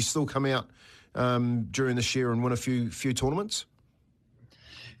Smith, does he still come out during this year and win a few tournaments?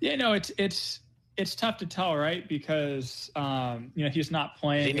 Yeah, no, it's it's tough to tell, right? Because he's not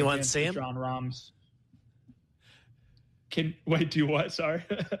playing. Did anyone against see him? John Rahm's. Do what? Sorry.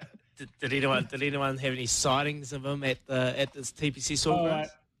 Did anyone have any sightings of him at this TPC Sawgrass?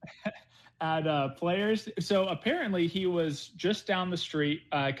 At players. So apparently he was just down the street,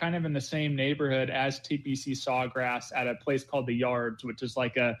 kind of in the same neighborhood as TPC Sawgrass at a place called the Yards, which is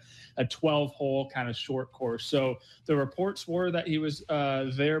like a 12-hole kind of short course. So the reports were that he was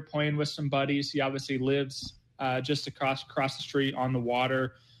there playing with some buddies. He obviously lives just across the street on the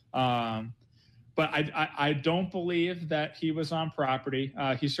water. But I don't believe that he was on property.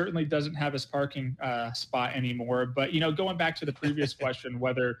 He certainly doesn't have his parking spot anymore. But, going back to the previous question,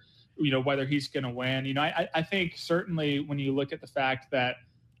 whether he's going to win, I think certainly when you look at the fact that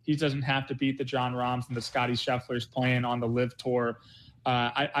he doesn't have to beat the John Rahms and the Scotty Schefflers playing on the Live Tour,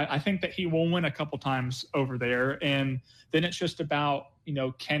 I think that he will win a couple times over there. And then it's just about,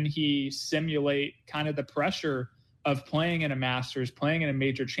 can he simulate kind of the pressure of playing in a Masters, playing in a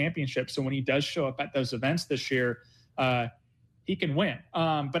major championship. So when he does show up at those events this year, he can win.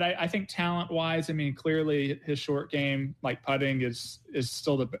 But I think talent-wise, clearly his short game, like putting, is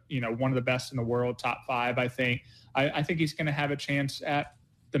still one of the best in the world, top 5. I think he's going to have a chance at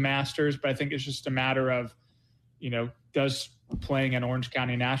the Masters, but I think it's just a matter of, does playing at Orange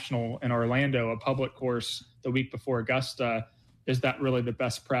County National in Orlando, a public course, the week before Augusta, is that really the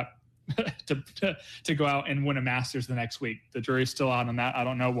best prep to go out and win a Masters the next week? The jury's still out on that. I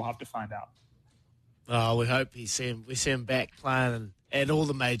don't know. We'll have to find out. Oh, we hope we see him back playing at all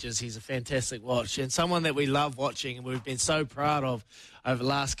the majors. He's a fantastic watch and someone that we love watching and we've been so proud of over the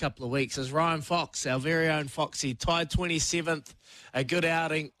last couple of weeks is Ryan Fox, our very own Foxy, tied 27th, a good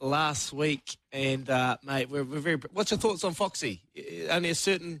outing last week. And, mate, we're very... What's your thoughts on Foxy? Only a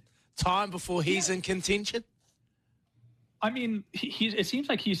certain time before he's in contention? It seems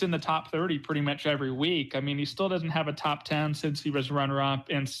like he's in the top 30 pretty much every week. He still doesn't have a top 10 since he was runner-up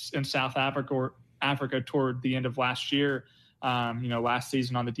in South Africa toward the end of last year, last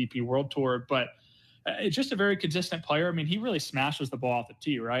season on the DP World Tour. But it's just a very consistent player. He really smashes the ball off the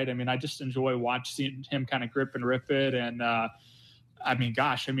tee, right? I just enjoy watching him kind of grip and rip it. And, I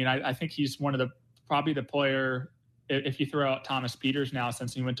think he's probably the player, if you throw out Thomas Peters now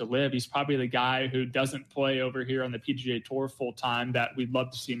since he went to Live, he's probably the guy who doesn't play over here on the PGA Tour full-time that we'd love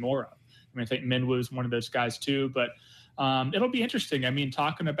to see more of. I think Minwoo is one of those guys too, but it'll be interesting.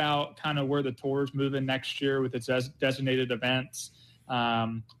 Talking about kind of where the tour's moving next year with its designated events,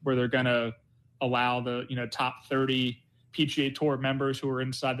 where they're going to allow the top 30 PGA Tour members who are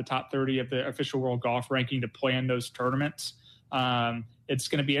inside the top 30 of the official world golf ranking to play in those tournaments. It's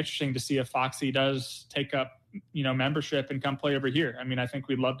going to be interesting to see if Foxy does take up membership and come play over here. I think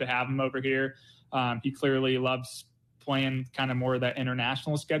we'd love to have him over here. He clearly loves playing kind of more of that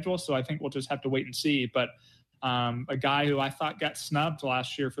international schedule. So I think we'll just have to wait and see. But a guy who I thought got snubbed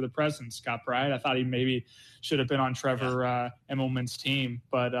last year for the Presidents, Scott Pride. I thought he maybe should have been on Trevor Immelman's team,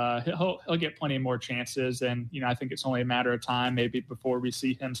 but he'll get plenty more chances. And, I think it's only a matter of time maybe before we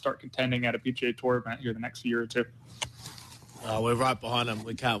see him start contending at a PGA Tour event here the next year or two. We're right behind him.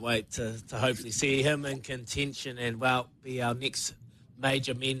 We can't wait to hopefully see him in contention and, be our next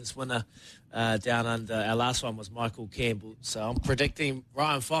major men's winner down under. Our last one was Michael Campbell. So I'm predicting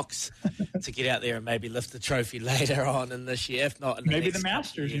Ryan Fox to get out there and maybe lift the trophy later on in this year, if not in the maybe next the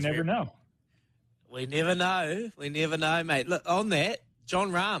Masters. You never know. We never know, mate. Look, on that,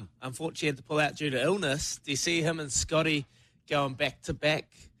 John Rahm unfortunately had to pull out due to illness. Do you see him and Scotty going back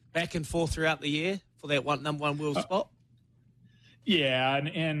and forth throughout the year for that number one world spot? Yeah,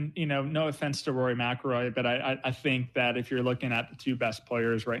 and no offense to Rory McIlroy, but I think that if you're looking at the two best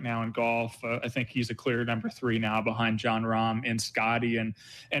players right now in golf, I think he's a clear number 3 now behind John Rahm and Scotty. And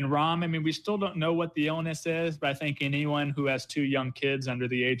Rahm, we still don't know what the illness is, but I think anyone who has 2 young kids under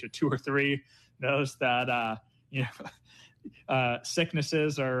the age of 2 or 3 knows that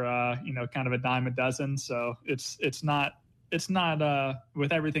sicknesses are kind of a dime a dozen. So it's not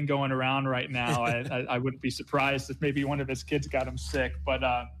with everything going around right now, I wouldn't be surprised if maybe one of his kids got him sick. But,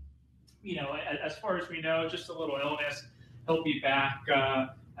 as far as we know, just a little illness. He'll be back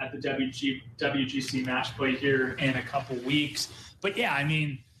at the WGC match play here in a couple weeks. But, yeah,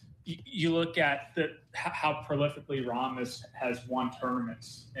 you look at how prolifically Rahm has won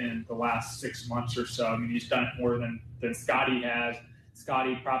tournaments in the last 6 months or so. He's done it more than Scotty has.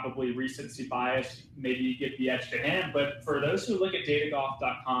 Scotty probably recency bias, maybe you get the edge to him. But for those who look at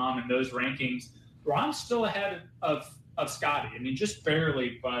datagolf.com and those rankings, Rahm's still ahead of Scotty. Just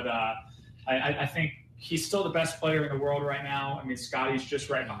barely, but I think he's still the best player in the world right now. Scotty's just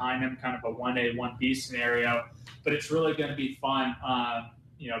right behind him, kind of a 1A, 1B scenario. But it's really going to be fun,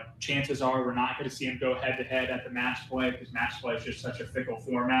 chances are we're not going to see them go head-to-head at the match play because match play is just such a fickle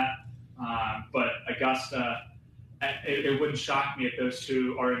format. But Augusta, it wouldn't shock me if those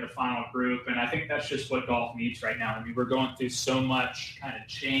two are in the final group, and I think that's just what golf needs right now. I mean, we're going through so much kind of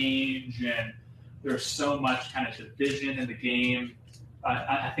change, and there's so much kind of division in the game.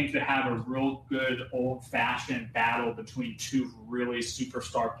 I think to have a real good old-fashioned battle between two really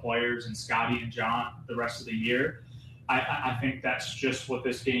superstar players in Scotty and John the rest of the year, I think that's just what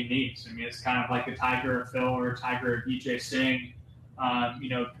this game needs. I mean, it's kind of like a Tiger or Phil or a Tiger or DJ Singh,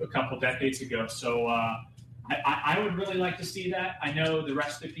 a couple decades ago. So I would really like to see that. I know the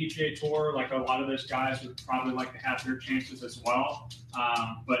rest of the PGA Tour, like a lot of those guys, would probably like to have their chances as well.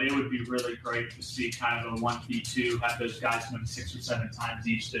 But it would be really great to see kind of a 1v2, have those guys win 6 or 7 times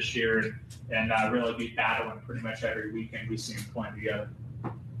each this year and really be battling pretty much every weekend we see them playing together.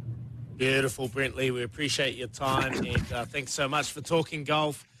 Beautiful, Brentley. We appreciate your time, and thanks so much for talking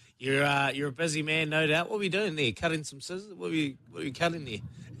golf. You're a busy man, no doubt. What are we doing there? Cutting some scissors? What are we cutting there?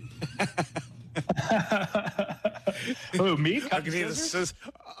 Oh, me? I could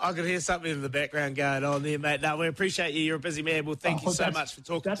hear something in the background going on there, mate. No, we appreciate you. You're a busy man. Well, thank you so much for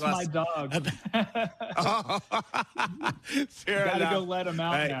talking to us. That's my dog. Fair enough. Got to go let him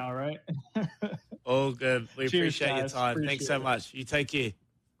out now, right? All good. We Cheers, appreciate your guys. time. Appreciate Thanks so it. much. You take care.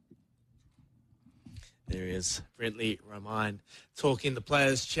 There he is, Brentley Romine, talking the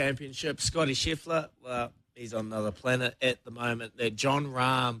Players' Championship. Scotty Scheffler, well, he's on another planet at the moment. That John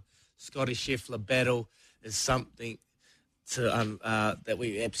Rahm, Scotty Scheffler battle is something to that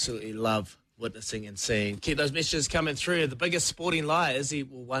we absolutely love witnessing and seeing. Keep those messages coming through. The biggest sporting lie is he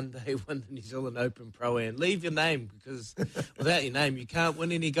will one day win the New Zealand Open Pro-Am. Leave your name, because without your name, you can't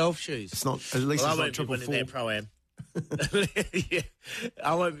win any golf shoes. It's not, at least I it's not won't be triple winning four. that Pro-Am. Yeah,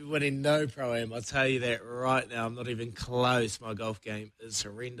 I won't be winning no Pro-Am. I'll tell you that right now. I'm not even close. My golf game is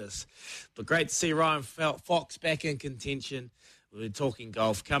horrendous. But great to see Ryan Fox back in contention. We're talking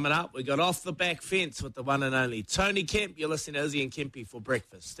golf. Coming up, we got Off the Back Fence with the one and only Tony Kemp. You're listening to Izzy and Kempy for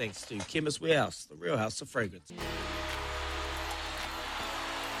breakfast. Thanks to Chemist Warehouse, the real house of fragrance.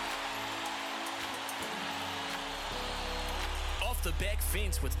 Off the Back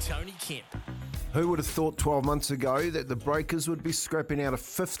Fence with Tony Kemp. Who would have thought 12 months ago that the Breakers would be scrapping out a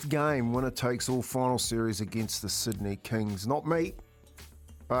 5th game winner-takes-all final series against the Sydney Kings? Not me.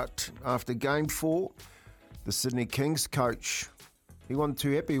 But after Game 4, the Sydney Kings coach, he wasn't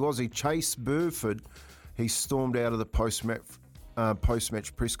too happy, was he? Chase Burford, he stormed out of the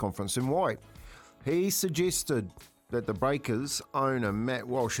post-match press conference. And why? He suggested that the Breakers owner, Matt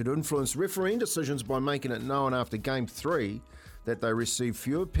Walsh, had influenced refereeing decisions by making it known after Game 3 that they received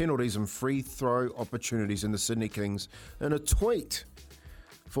fewer penalties and free throw opportunities in the Sydney Kings. In a tweet,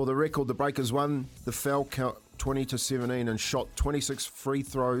 for the record, the Breakers won the foul count 20-17 and shot 26 free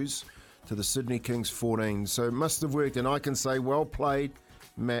throws to the Sydney Kings 14. So it must have worked, and I can say well played,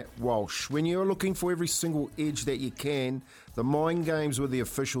 Matt Walsh. When you're looking for every single edge that you can, the mind games with the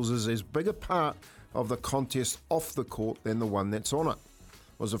officials is as big a part of the contest off the court than the one that's on it.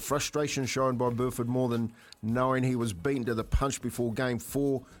 Was the frustration shown by Burford more than knowing he was beaten to the punch before Game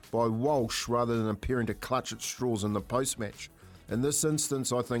 4 by Walsh rather than appearing to clutch at straws in the post-match? In this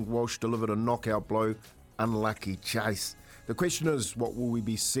instance, I think Walsh delivered a knockout blow. Unlucky Chase. The question is, what will we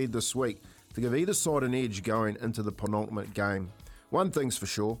be said this week to give either side an edge going into the penultimate game? One thing's for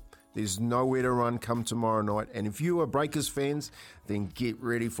sure, there's nowhere to run come tomorrow night, and if you are Breakers fans, then get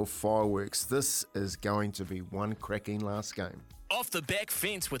ready for fireworks. This is going to be one cracking last game. Off the Back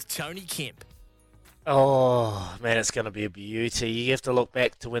Fence with Tony Kemp. Oh, man, it's going to be a beauty. You have to look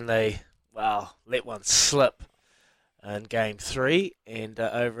back to when they, let one slip in Game 3 and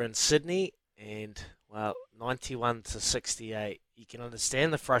over in Sydney, and, 91-68. You can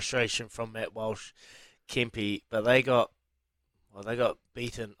understand the frustration from Matt Walsh, Kempy, but they got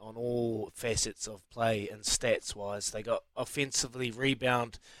beaten on all facets of play and stats-wise. They got offensively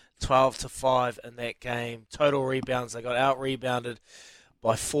rebound 12-5 in that game. Total rebounds, they got out-rebounded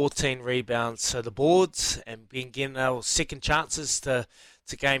by 14 rebounds. So the boards and being given second chances to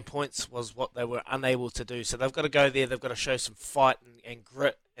gain points was what they were unable to do. So they've got to go there. They've got to show some fight and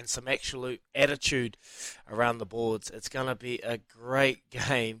grit and some absolute attitude around the boards. It's going to be a great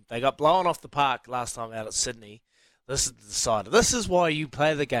game. They got blown off the park last time out at Sydney. This is the decider. This is why you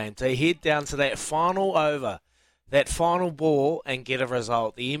play the game, to head down to that final over, that final ball, and get a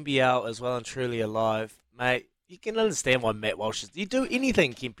result. The NBL is well and truly alive. Mate, you can understand why Matt Walsh is. You do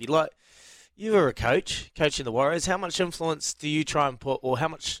anything, Kempy. Like, you were a coach, coaching the Warriors. How much influence do you try and put, or how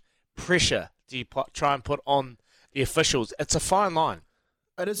much pressure do you try and put on the officials? It's a fine line.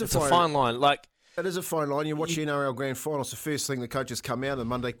 It is a fine line. Like, It is a fine line. You watch the NRL Grand Final. It's the first thing the coaches come out of the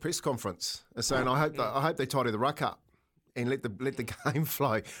Monday press conference and saying, "I hope they tidy the ruck up and let the game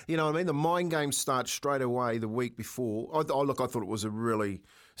flow." You know what I mean? The mind game starts straight away the week before. I thought it was a really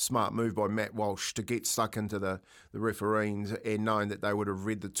smart move by Matt Walsh to get stuck into the referees and knowing that they would have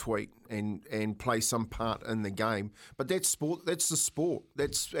read the tweet and play some part in the game. But that's sport. That's the sport.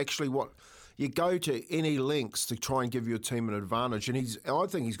 That's actually what. You go to any lengths to try and give your team an advantage, and I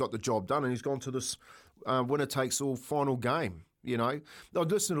think he's got the job done, and he's gone to this winner-takes-all final game, you know. I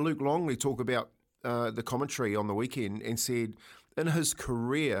listened to Luke Longley talk about the commentary on the weekend and said in his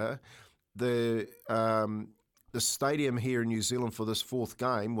career, the stadium here in New Zealand for this fourth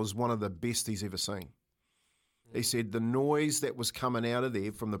game was one of the best he's ever seen. He said the noise that was coming out of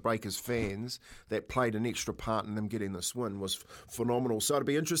there from the Breakers fans that played an extra part in them getting this win was phenomenal. So it'll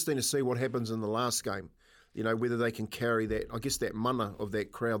be interesting to see what happens in the last game, you know, whether they can carry that, I guess, that mana of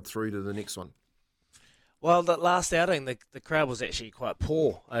that crowd through to the next one. Well, that last outing, the crowd was actually quite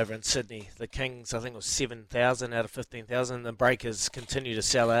poor over in Sydney. The Kings, I think it was 7,000 out of 15,000. The Breakers continue to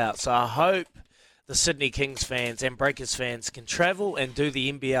sell out. So I hope the Sydney Kings fans and Breakers fans can travel and do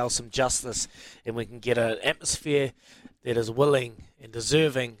the NBL some justice, and we can get an atmosphere that is willing and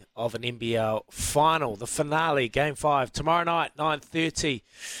deserving of an NBL final. The finale, Game 5, tomorrow night, 9:30.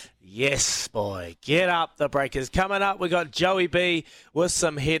 Yes, boy. Get up, the Breakers. Coming up, we got Joey B with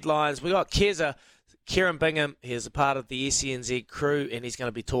some headlines. We got Kieran Bingham. He's a part of the SENZ crew, and he's going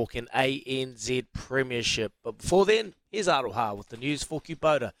to be talking ANZ Premiership. But before then, here's Aroha with the news for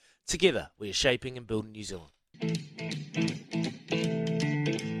Kubota. Together, we are shaping and building New Zealand.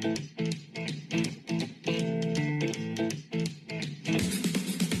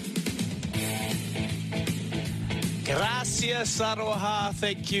 Gracias, Aroha.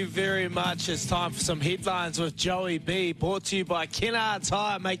 Thank you very much. It's time for some headlines with Joey B. Brought to you by Kennards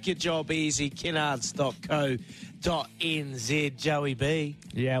Hire. Make your job easy. Kennards.co.nz. Joey B.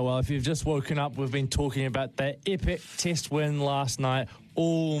 Yeah, well, if you've just woken up, we've been talking about that epic test win last night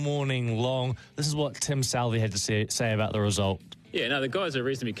all morning long. This is what Tim Salvi had to say about the result. Yeah, no, the guys are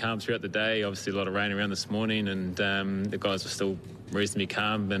reasonably calm throughout the day. Obviously, a lot of rain around this morning, and the guys were still reasonably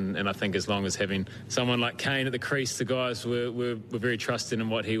calm. And I think as long as having someone like Kane at the crease, the guys were very trusting in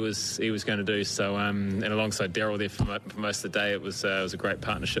what he was going to do. So, and alongside Daryl there for most of the day, it was a great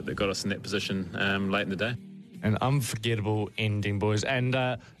partnership that got us in that position late in the day. An unforgettable ending, boys. And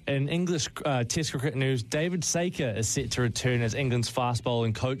in English Test cricket news, David Saker is set to return as England's fast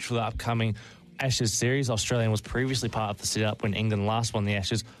bowling coach for the upcoming Ashes series. Australia was previously part of the setup when England last won the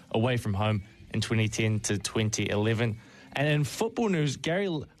Ashes away from home in 2010 to 2011. And in football news, Gary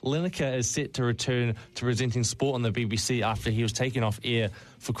Lineker is set to return to presenting sport on the BBC after he was taken off air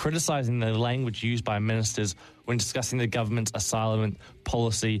for criticising the language used by ministers when discussing the government's asylum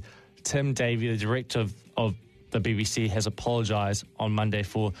policy. Tim Davey, the director of the BBC, has apologised on Monday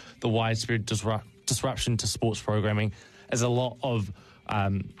for the widespread disruption to sports programming, as a lot of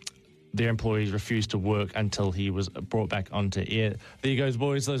their employees refused to work until he was brought back onto air. There you go,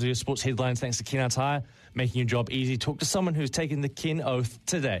 boys. Those are your sports headlines. Thanks to Kennards Hire, making your job easy. Talk to someone who's taken the Ken Oath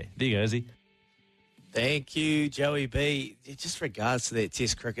today. There you go, Izzy. Thank you, Joey B. Just regards to that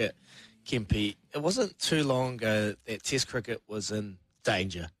Test cricket, Kempy, it wasn't too long ago that Test cricket was in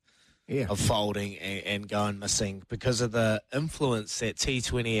danger. Yeah. Of folding and going missing because of the influence that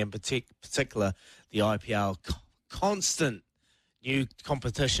T20 in particular, the IPL, constant new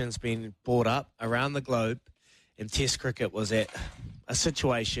competitions being brought up around the globe, and Test cricket was at a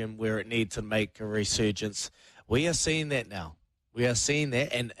situation where it needed to make a resurgence. We are seeing that now. We are seeing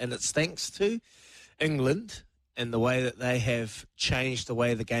that, and it's thanks to England and the way that they have changed the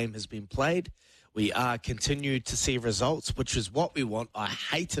way the game has been played. We are continued to see results, which is what we want. I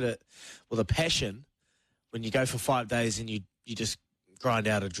hated it with a passion when you go for 5 days and you just grind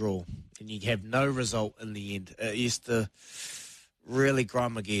out a draw and you have no result in the end. It used to really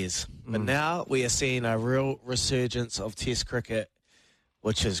grind my gears. But now we are seeing a real resurgence of Test cricket,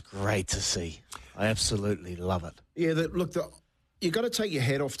 which is great to see. I absolutely love it. Yeah, you've got to take your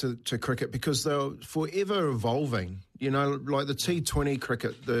hat off to cricket because they're forever evolving. You know, like the T20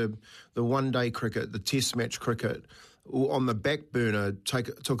 cricket, the one-day cricket, the test match cricket, on the back burner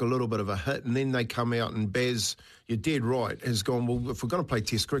took a little bit of a hit, and then they come out and Baz, you're dead right, has gone, well, if we're going to play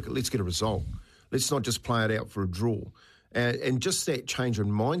test cricket, let's get a result. Let's not just play it out for a draw. And just that change in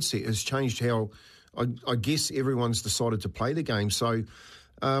mindset has changed how, I guess, everyone's decided to play the game. So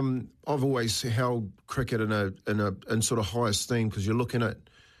I've always held cricket in sort of high esteem because you're looking at,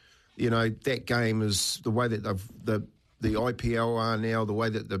 you know, that game is the way that the IPL are now, the way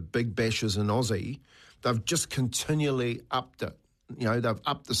that the big bashes in Aussie, they've just continually upped it. they've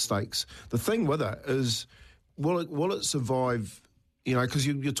upped the stakes. The thing with it is, will it survive? Because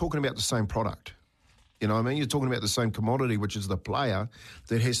you're talking about the same product. You know what I mean? You're talking about the same commodity, which is the player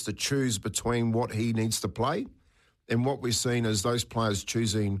that has to choose between what he needs to play. And what we're seeing is those players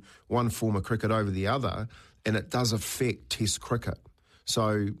choosing one form of cricket over the other, and it does affect Test cricket.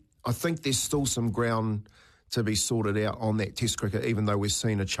 So I think there's still some ground to be sorted out on that Test cricket, even though we're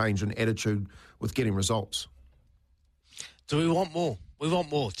seeing a change in attitude with getting results. Do we want more? We want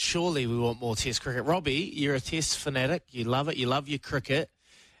more. Surely we want more Test cricket. Robbie, you're a Test fanatic. You love it. You love your cricket.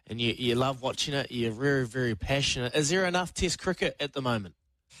 And you love watching it. You're very, very passionate. Is there enough Test cricket at the moment?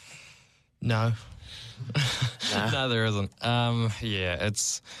 No. Nah. No, there isn't.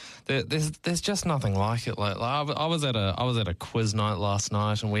 It's there's just nothing like it. Like I was at a quiz night last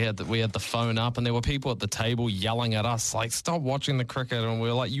night, and we had the phone up, and there were people at the table yelling at us like, "Stop watching the cricket!" And we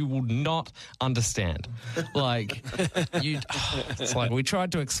were like, "You will not understand." Like it's like we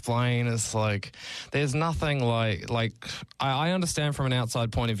tried to explain. It's like there's nothing like I understand from an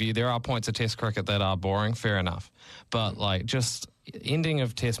outside point of view. There are points of Test cricket that are boring, fair enough, but like just ending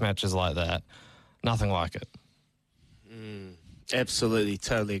of Test matches like that. Nothing like it. Absolutely,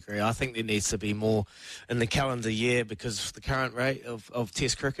 totally agree. I think there needs to be more in the calendar year because the current rate of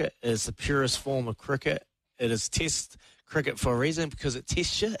Test cricket is the purest form of cricket. It is Test cricket for a reason because it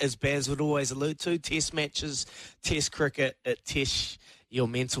tests you, as Baz would always allude to. Test matches, Test cricket, it tests your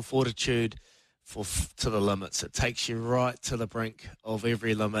mental fortitude to the limits. It takes you right to the brink of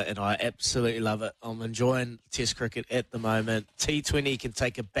every limit, and I absolutely love it. I'm enjoying Test cricket at the moment. T20 can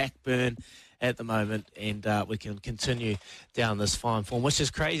take a back burn at the moment, and we can continue down this fine form, which is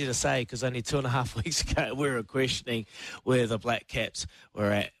crazy to say because only 2.5 weeks ago we were questioning where the Black Caps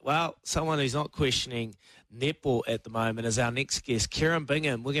were at. Well, someone who's not questioning netball at the moment is our next guest, Kieran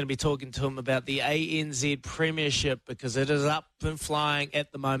Bingham. We're going to be talking to him about the ANZ Premiership because it is up and flying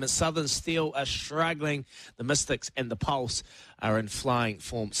at the moment. Southern Steel are struggling. The Mystics and the Pulse are in flying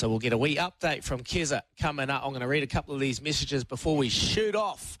form. So we'll get a wee update from Keza coming up. I'm going to read a couple of these messages before we shoot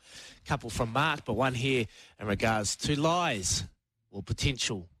off. Couple from Mark, but one here in regards to lies or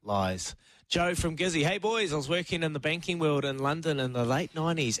potential lies. Joe from Gizzy. Hey, boys, I was working in the banking world in London in the late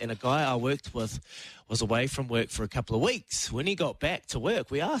 90s, and a guy I worked with was away from work for a couple of weeks. When he got back to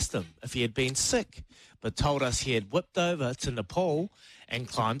work, we asked him if he had been sick, but told us he had whipped over to Nepal and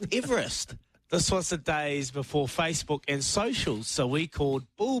climbed Everest. This was the days before Facebook and socials, so we called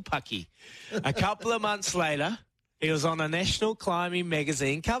bullpucky. A couple of months later, he was on a National Climbing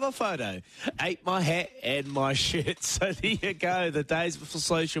magazine cover photo. Ate my hat and my shirt. So there you go, the days before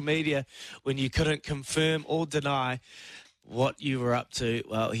social media when you couldn't confirm or deny what you were up to.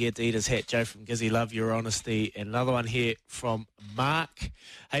 Well, he had to eat his hat. Joe from Gizzy, love your honesty. And another one here from Mark.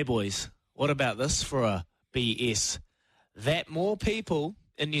 Hey, boys, what about this for a BS? That more people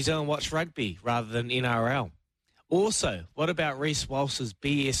in New Zealand watch rugby rather than NRL. Also, what about Reece Walsh's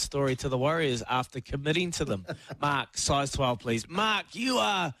BS story to the Warriors after committing to them? Mark, size 12, please. Mark, you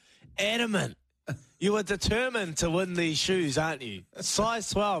are adamant. You are determined to win these shoes, aren't you? Size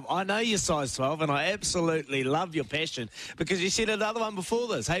 12. I know you're size 12, and I absolutely love your passion because you said another one before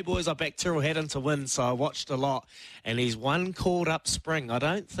this. Hey, boys, I backed Tyrrell Haddon to win, so I watched a lot, and he's one called up spring. I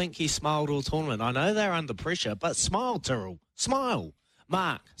don't think he smiled all tournament. I know they're under pressure, but smile, Tyrrell. Smile.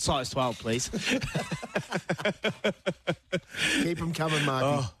 Mark, size 12, please. Keep them coming, Marky.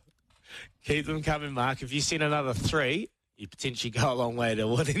 Oh, keep them coming, Mark. If you send another 3, you potentially go a long way to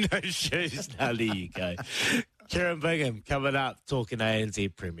winning those shoes. Now, there you go. Kieran Bingham coming up, talking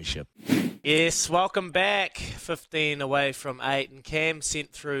ANZ Premiership. Yes, welcome back. 15 away from 8, and Cam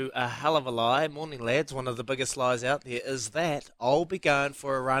sent through a hell of a lie. Morning, lads. One of the biggest lies out there is that I'll be going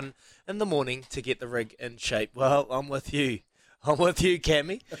for a run in the morning to get the rig in shape. Well, I'm with you. I'm with you,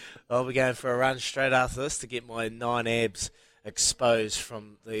 Cammy. I'll be going for a run straight after this to get my 9 abs exposed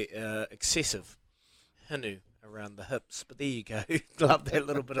from the excessive hinu around the hips. But there you go. Love that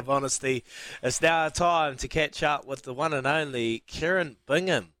little bit of honesty. It's now time to catch up with the one and only Kieran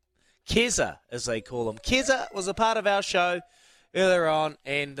Bingham. Keza, as they call him. Keza was a part of our show earlier on,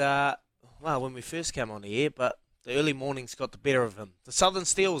 and, when we first came on the air, but the early mornings got the better of him. The Southern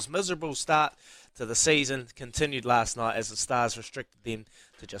Steel's miserable start to the season continued last night as the Stars restricted them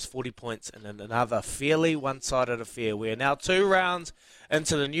to just 40 points in another fairly one-sided affair. We are now 2 rounds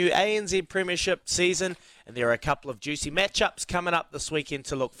into the new ANZ Premiership season, and there are a couple of juicy matchups coming up this weekend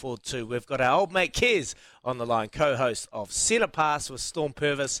to look forward to. We've got our old mate Kez on the line, co-host of Centre Pass with Storm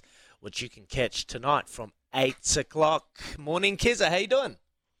Purvis, which you can catch tonight from 8 o'clock. Morning, Keza. How you doing?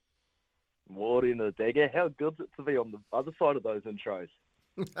 Morning, Dagger. How good is it to be on the other side of those intros?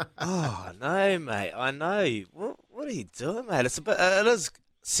 Oh no, mate! I know. What are you doing, mate? It is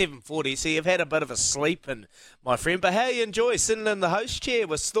 7:40, so you've had a bit of a sleep, and my friend. But how you enjoy sitting in the host chair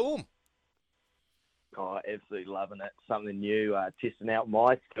with Storm? Oh, absolutely loving it. Something new, testing out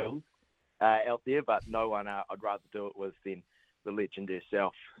my skills out there, but no one I'd rather do it with than the legend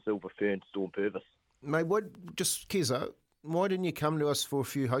herself, Silver Fern Storm Purvis. Mate, Keza, why didn't you come to us for a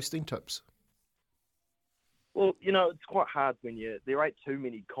few hosting tips? Well, it's quite hard when there ain't too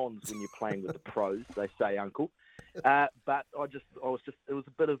many cons when you're playing with the pros, they say, Uncle. But it was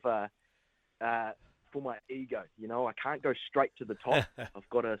a bit of for my ego, I can't go straight to the top. I've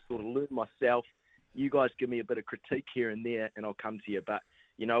got to sort of learn myself. You guys give me a bit of critique here and there, and I'll come to you. But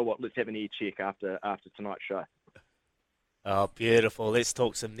you know what? Let's have an ear check after tonight's show. Oh, beautiful. Let's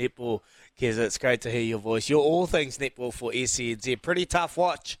talk some netball, Keza. It's great to hear your voice. You're all things netball for SENZ. Pretty tough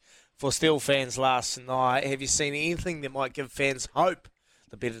watch for Steel fans last night. Have you seen anything that might give fans hope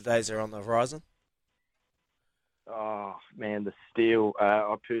the better days are on the horizon? Oh, man, the Steel.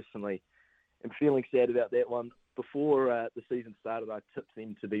 I personally am feeling sad about that one. Before the season started, I tipped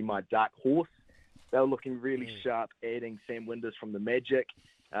them to be my dark horse. They were looking really sharp, adding Sam Winders from the Magic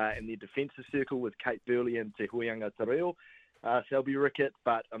in their defensive circle with Kate Burley and Te Huianga Te Reo, Selby Rickett.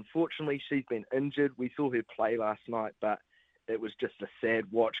 But unfortunately, she's been injured. We saw her play last night, but it was just a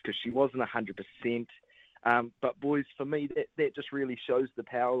sad watch because she wasn't 100%. But boys, for me, that just really shows the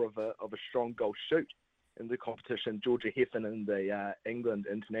power of a strong goal shoot in the competition. Georgia Heffernan, the England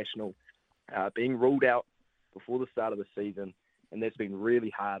international, being ruled out before the start of the season. And that's been really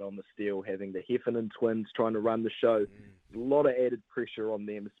hard on the Steel, having the Heffernan twins trying to run the show. A lot of added pressure on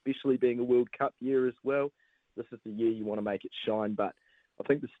them, especially being a World Cup year as well. This is the year you want to make it shine. But I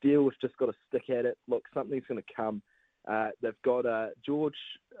think the Steel have just got to stick at it. Look, something's going to come. They've got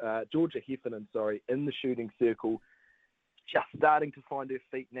Georgia Heffernan, in the shooting circle, just starting to find her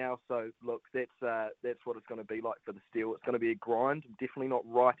feet now. So, look, that's what it's going to be like for the Steel. It's going to be a grind. I'm definitely not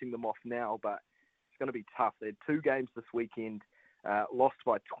writing them off now, but it's going to be tough. They had 2 games this weekend. Lost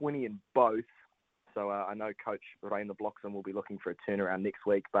by 20 in both. So I know Coach Raina Bloxham will be looking for a turnaround next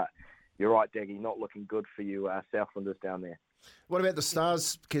week. But you're right, Daggy, not looking good for you Southlanders down there. What about the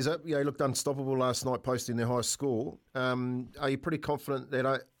Stars, Keza? They looked unstoppable last night, posting their highest score. Are you pretty confident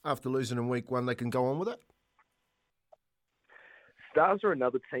that after losing in week 1, they can go on with it? Stars are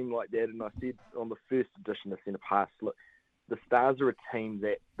another team like that, and I said on the first edition of Centre Pass, look, the Stars are a team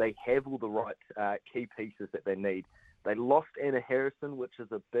that they have all the right key pieces that they need. They lost Anna Harrison, which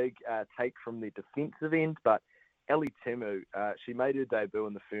is a big take from their defensive end, but Ellie Temu, she made her debut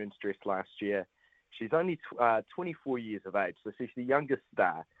in the Ferns dress last year. She's only 24 years of age, so she's the youngest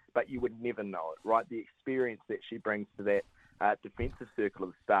star, but you would never know it, right? The experience that she brings to that defensive circle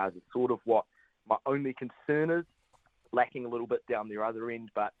of the Stars is sort of what my only concern is, lacking a little bit down their other end,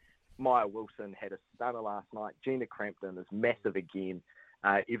 but Maya Wilson had a stunner last night. Gina Crampton is massive again.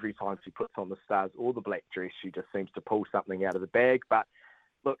 Every time she puts on the Stars or the black dress, she just seems to pull something out of the bag. But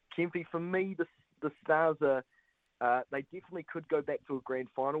look, Kempy, for me, the Stars are they definitely could go back to a grand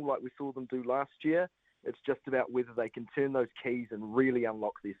final like we saw them do last year. It's just about whether they can turn those keys and really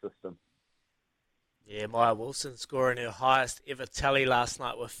unlock their system. Yeah, Maya Wilson scoring her highest ever tally last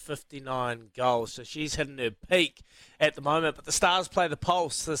night with 59 goals. So she's hitting her peak at the moment. But the Stars play the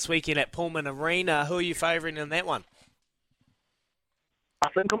Pulse this weekend at Pullman Arena. Who are you favouring in that one? I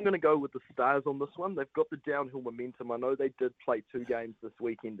think I'm going to go with the Stars on this one. They've got the downhill momentum. I know they did play 2 games this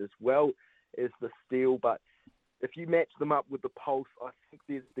weekend as well as the Steel, but if you match them up with the Pulse, I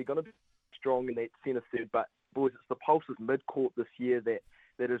think they're going to be strong in that centre third. But, boys, it's the Pulse's mid-court this year that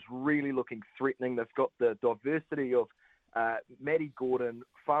is really looking threatening. They've got the diversity of Maddie Gordon,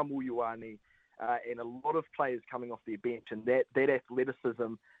 Famu Ioane, and a lot of players coming off their bench, and that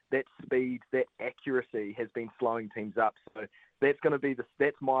athleticism, that speed, that accuracy has been slowing teams up. So that's going to be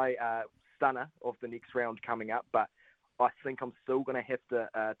that's my stunner of the next round coming up. But I think I'm still going to have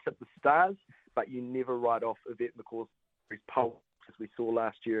to tip the Stars, but you never write off Yvette McCaw's Pulse as we saw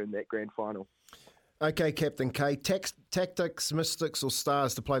last year in that grand final. Okay, Captain K. Tactics, Mystics or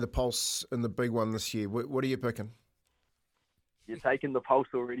Stars to play the Pulse in the big one this year? What are you picking? You're taking the Pulse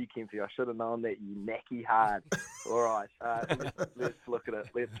already, Kempy. I should have known that, you knacky hard. All right, let's look at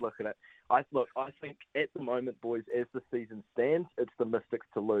it. I think at the moment, boys, as the season stands, it's the Mystics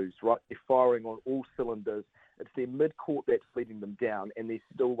to lose, right? They're firing on all cylinders. It's their mid-court that's leading them down, and they're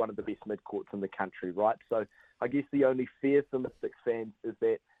still one of the best mid-courts in the country, right? So I guess the only fear for Mystics fans is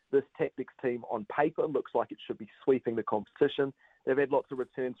that this Tactics team on paper looks like it should be sweeping the competition. They've had lots of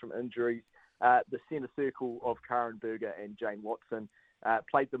returns from injuries. The centre circle of Karen Berger and Jane Watson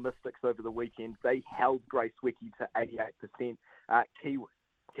played the Mystics over the weekend. They held Grace Wickie to 88%.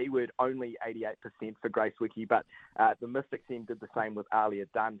 keyword only 88% for Grace Wiki, but the Mystics team did the same with Alia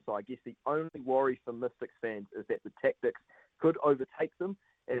Dunn. So I guess the only worry for Mystics fans is that the Tactics could overtake them,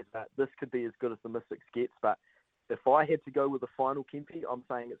 as this could be as good as the Mystics gets. But if I had to go with the final, Kempy, I'm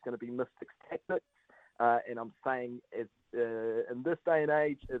saying it's going to be Mystics Tactics, and I'm saying in this day and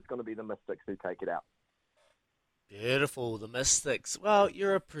age, it's going to be the Mystics who take it out. Beautiful, the Mystics. Well,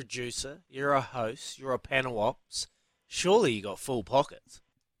 you're a producer, you're a host, you're a panel ops. Surely you got full pockets.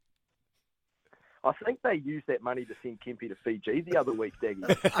 I think they used that money to send Kempy to Fiji the other week, Daggy.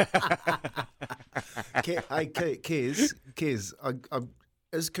 Hey, Kez,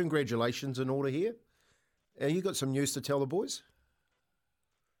 is congratulations in order here? You got some news to tell the boys?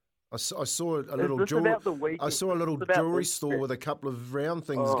 I saw a little jewelry. I saw a little jewelry store with a couple of round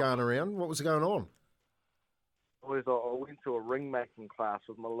things going around. What was going on? Boys, I went to a ring making class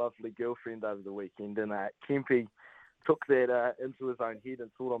with my lovely girlfriend over the weekend, and Kempy took that into his own head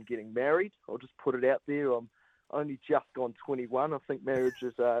and thought I'm getting married. I'll just put it out there. I'm only just gone 21. I think marriage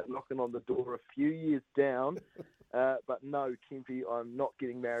is knocking on the door a few years down. But no, Kempy, I'm not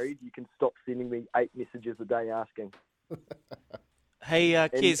getting married. You can stop sending me 8 messages a day asking. Hey,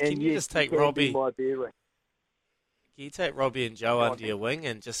 Kez, can you just take Robbie? My bear ring. Can you take Robbie and Joe under your wing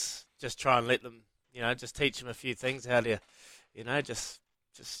and just try and let them, just teach them a few things, how to,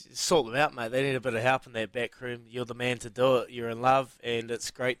 just sort them out, mate. They need a bit of help in that back room. You're the man to do it. You're in love, and it's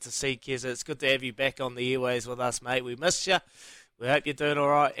great to see, Kez. It's good to have you back on the airways with us, mate. We missed you. We hope you're doing all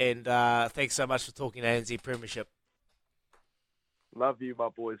right, and thanks so much for talking to ANZ Premiership. Love you, my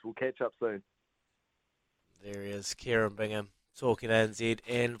boys. We'll catch up soon. There he is, Kieran Bingham, talking ANZ,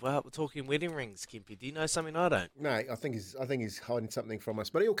 and well, we're talking wedding rings, Kempy. Do you know something I don't? No, I think he's hiding something from us,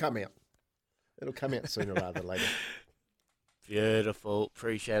 but he'll come out. It'll come out sooner rather than later. Beautiful.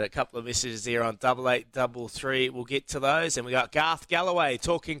 Appreciate it. A couple of messages there on 8833. We'll get to those. And we got Garth Galloway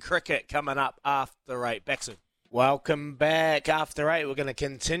talking cricket coming up after 8. Back soon. Welcome back. After 8, we're going to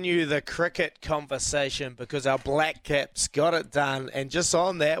continue the cricket conversation because our Black Caps got it done. And just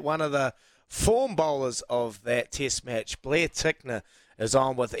on that, one of the form bowlers of that test match, Blair Tickner, is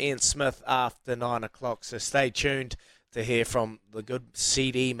on with Ian Smith after 9 o'clock. So stay tuned to hear from the good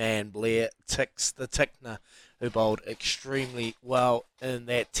CD man, Blair Tickner, who bowled extremely well in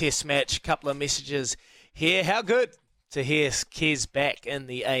that test match. A couple of messages here. How good to hear Kez back in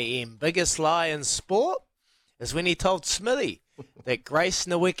the AM. Biggest lie in sport is when he told Smithy that Grace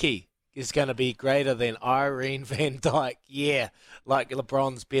Nowicki is going to be greater than Irene Van Dyke. Yeah, like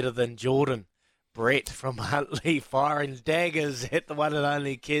LeBron's better than Jordan. Brett from Huntley firing daggers at the one and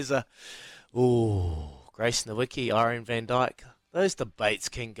only Keza. Ooh, Grace Nowicki, Irene Van Dyke. Those debates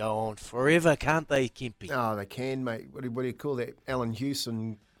can go on forever, can't they, Kempy? Oh, they can, mate. What do you call that? Alan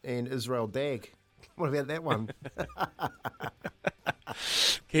Hewson and Israel Dagg. What about that one?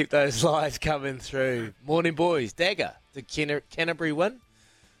 Keep those lies coming through. Morning, boys. Dagger, did Canterbury win?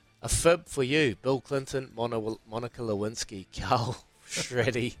 A fib for you. Bill Clinton, Monica Lewinsky, Carl,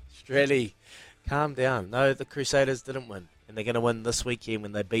 Shreddy. Calm down. No, the Crusaders didn't win. And they're going to win this weekend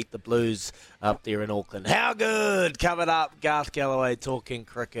when they beat the Blues up there in Auckland. How good? Coming up, Garth Galloway talking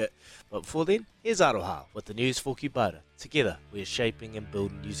cricket. But before then, here's Aroha with the news for Kubota. Together, we are shaping and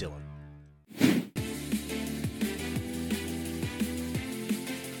building New Zealand.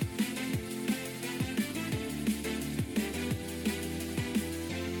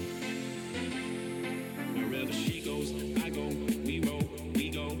 Wherever she goes, I go, we roll, we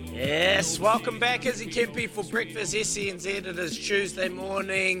go. Yes, welcome back, Izzy Kempy, for Breakfast SENZ. It is Tuesday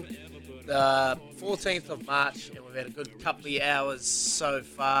morning, the 14th of March, and we've had a good couple of hours so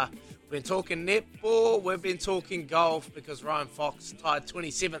far. We've been talking netball, we've been talking golf, because Ryan Fox tied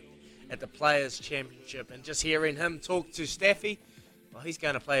 27th at the Players' Championship, and just hearing him talk to Staffy, well, he's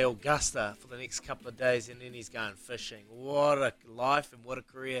going to play Augusta for the next couple of days, and then he's going fishing. What a life and what a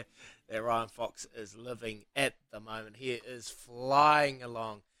career that Ryan Fox is living at the moment. He is flying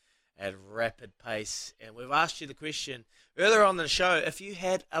along at rapid pace. And we've asked you the question earlier on the show, if you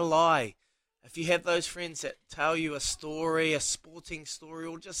had a lie, if you have those friends that tell you a story, a sporting story,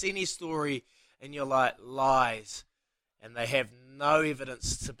 or just any story, and you're like, lies, and they have no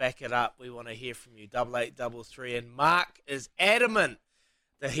evidence to back it up, we want to hear from you. 8833. And Mark is adamant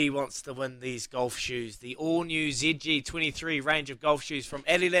that he wants to win these golf shoes, the all-new ZG23 range of golf shoes from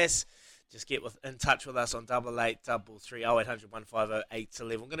Adidas. Just get in touch with us on 8833 0800 150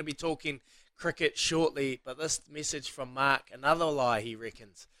 811. We're going to be talking cricket shortly, but this message from Mark, another lie he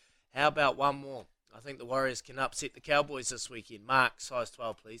reckons. How about one more? I think the Warriors can upset the Cowboys this weekend. Mark, size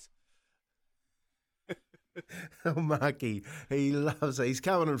 12, please. Oh, Marky, he's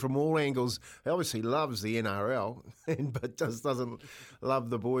coming in from all angles. He obviously loves the NRL, but just doesn't love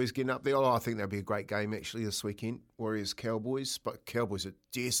the boys getting up there. Oh, I think that'll be a great game actually this weekend, Warriors-Cowboys, but Cowboys are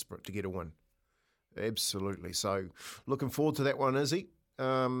desperate to get a win. Absolutely. So looking forward to that one, Izzy.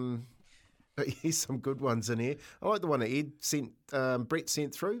 But here's some good ones in here. I like the one that Brett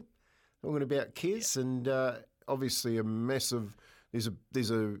sent through, talking about Kez, and obviously a massive. There's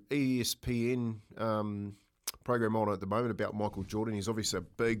a ESPN program on at the moment about Michael Jordan. He's obviously a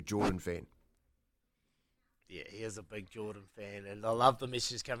big Jordan fan. Yeah, he is a big Jordan fan, and I love the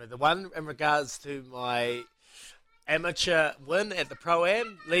messages coming. The one in regards to my amateur win at the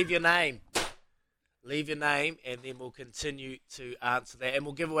Pro-Am, leave your name, and then we'll continue to answer that, and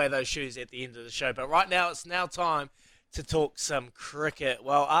we'll give away those shoes at the end of the show. But right now, it's now time to talk some cricket.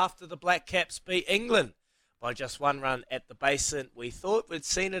 Well, after the Black Caps beat England by just one run at the Basin, we thought we'd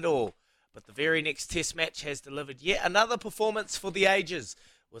seen it all. But the very next Test match has delivered yet another performance for the ages,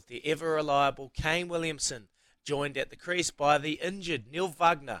 with the ever-reliable Kane Williamson joined at the crease by the injured Neil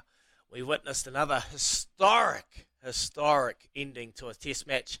Wagner. We witnessed another historic ending to a Test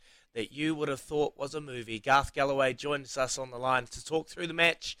match that you would have thought was a movie. Garth Galloway joins us on the line to talk through the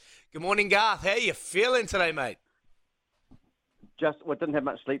match. Good morning, Garth. How are you feeling today, mate? Didn't have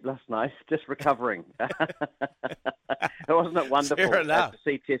much sleep last night. Just recovering. Wasn't it wonderful to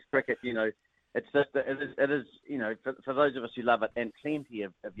see Test cricket? You know, it's just it is. You know, for those of us who love it, and plenty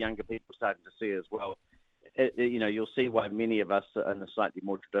of younger people starting to see it as well. You know, you'll see why many of us in a slightly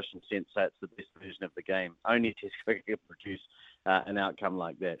more traditional sense say it's the best version of the game. Only Test cricket can produce an outcome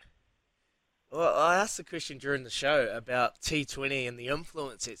like that. Well, I asked the question during the show about T20 and the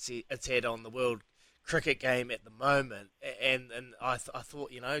influence it's had on the world cricket game at the moment, and I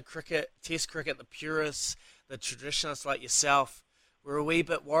thought, you know, Test cricket, the purists, the traditionalists like yourself, were a wee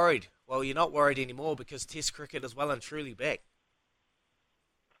bit worried. Well, you're not worried anymore because Test cricket is well and truly back.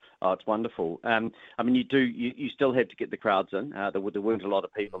 Oh, it's wonderful. I mean, you still have to get the crowds in. There weren't a lot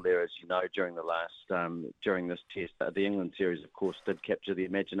of people there, as you know, during this Test. The England series, of course, did capture the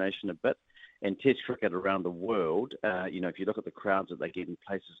imagination a bit. And Test cricket around the world, you know, if you look at the crowds that they get in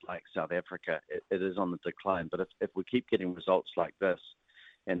places like South Africa, it is on the decline. But if we keep getting results like this,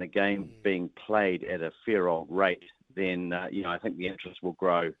 and the game being played at a fair old rate, then you know, I think the interest will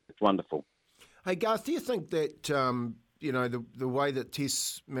grow. It's wonderful. Hey Garth, do you think that you know, the way that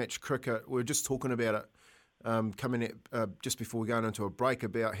Test match cricket, we were just talking about it coming at, just before we go into a break,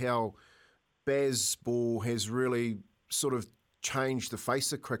 about how Bazball has really sort of changed the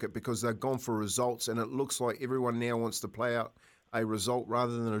face of cricket because they've gone for results, and it looks like everyone now wants to play out a result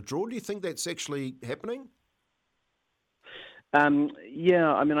rather than a draw. Do you think that's actually happening?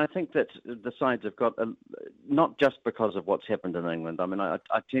 Yeah, I mean, I think that the sides have got, not just because of what's happened in England. I mean, I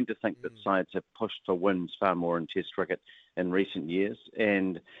tend to think that sides have pushed for wins far more in Test cricket in recent years,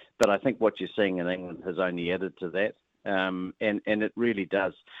 but I think what you're seeing in England has only added to that. And it really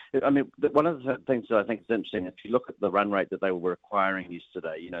does. I mean, one of the things that I think is interesting, if you look at the run rate that they were requiring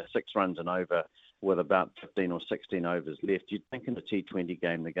yesterday, you know, 6 runs and over with about 15 or 16 overs left, you'd think in a T20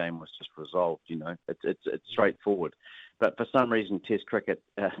 game the game was just resolved. You know, it's straightforward. But for some reason, Test cricket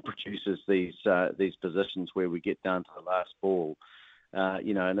produces these positions where we get down to the last ball.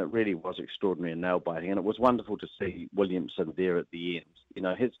 You know, and it really was extraordinary and nail-biting. And it was wonderful to see Williamson there at the end. You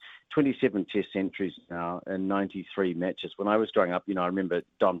know, his 27 Test centuries now in 93 matches. When I was growing up, you know, I remember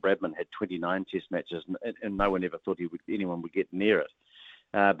Don Bradman had 29 Test matches, and no one ever thought anyone would get near it.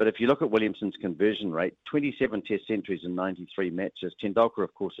 But if you look at Williamson's conversion rate, 27 Test centuries in 93 matches. Tendulkar,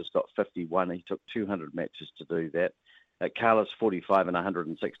 of course, has got 51. He took 200 matches to do that. Carlos, 45 and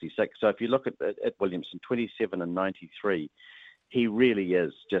 166. So if you look at Williamson, 27 and 93, he really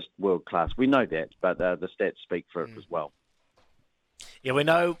is just world class. We know that, but the stats speak for it as well. Yeah, we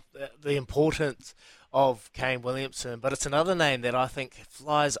know the importance of Kane Williamson, but it's another name that I think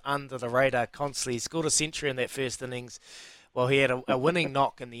flies under the radar constantly. He scored a century in that first innings. Well, he had a winning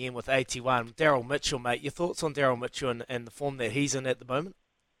knock in the end with 81. Daryl Mitchell, mate, your thoughts on Daryl Mitchell and the form that he's in at the moment?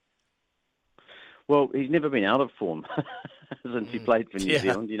 Well, he's never been out of form since he played for New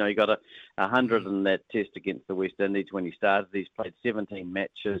Zealand. You know, he got 100 in that Test against the West Indies when he started. He's played 17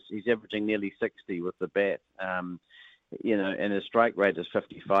 matches. He's averaging nearly 60 with the bat. You know, and his strike rate is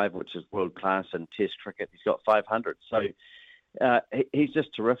 55, which is world class in Test cricket. He's got 500. So he's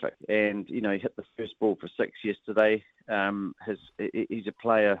just terrific. And, you know, he hit the first ball for 6 yesterday. He's a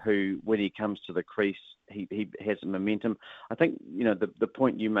player who, when he comes to the crease, he has momentum. I think, you know, the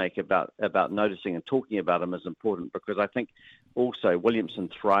point you make about noticing and talking about him is important, because I think also Williamson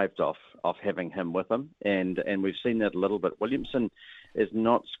thrived off having him with him, and we've seen that a little bit. Williamson, is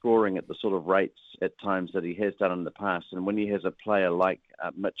not scoring at the sort of rates at times that he has done in the past. And when he has a player like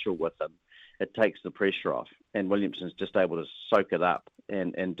Mitchell with him, it takes the pressure off. And Williamson's just able to soak it up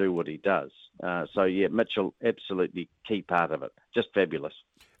and do what he does. Mitchell, absolutely key part of it. Just fabulous.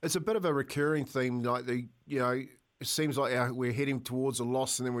 It's a bit of a recurring theme, like it seems like we're heading towards a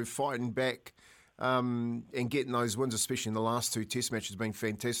loss and then we're fighting back and getting those wins, especially in the last two test matches, been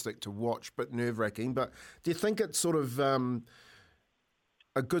fantastic to watch, but nerve-wracking. But do you think it's sort of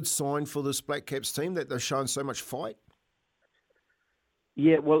a good sign for this Black Caps team that they're showing so much fight?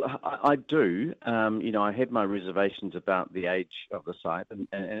 Yeah, well, I do. I had my reservations about the age of the side,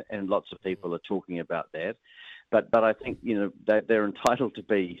 and lots of people are talking about that. But I think they're entitled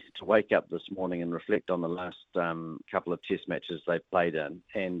to wake up this morning and reflect on the last couple of Test matches they've played in,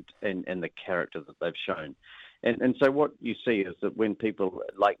 and the character that they've shown. And so what you see is that when people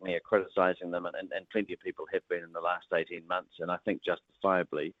like me are criticising them, and plenty of people have been in the last 18 months, and I think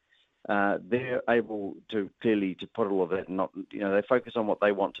justifiably, they're able to clearly to put all of that, and not they focus on what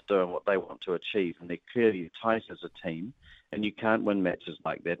they want to do and what they want to achieve, and they're clearly tight as a team, and you can't win matches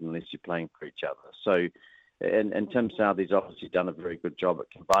like that unless you're playing for each other. So. And Tim Southee's obviously done a very good job at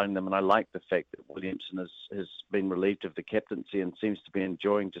combining them, and I like the fact that Williamson has been relieved of the captaincy and seems to be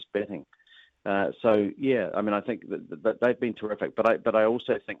enjoying just batting. I think that they've been terrific. But I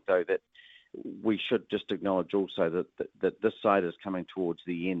also think though that we should just acknowledge also that this side is coming towards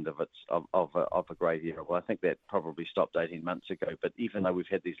the end of a great era. Well, I think that probably stopped 18 months ago. But even though we've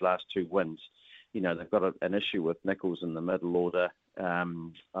had these last two wins, they've got an issue with Nichols in the middle order.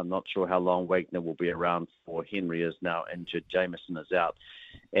 I'm not sure how long Wagner will be around for. Henry is now injured. Jameson is out.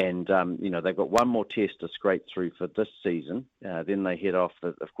 And, they've got one more test to scrape through for this season. Then they head off.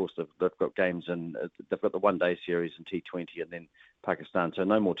 Of course, they've got games they've got the one-day series in T20 and then Pakistan. So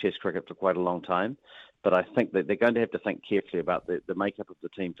no more test cricket for quite a long time. But I think that they're going to have to think carefully about the makeup of the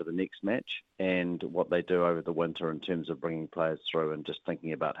team for the next match and what they do over the winter in terms of bringing players through and just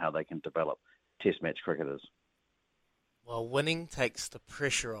thinking about how they can develop Test match cricketers. Well, winning takes the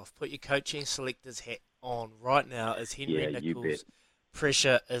pressure off. Put your coaching selector's hat on right now as Henry Nichols'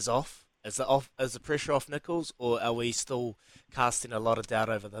 pressure is off. Is the pressure off Nichols, or are we still casting a lot of doubt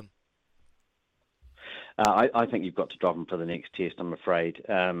over them? I think you've got to drop him for the next test, I'm afraid.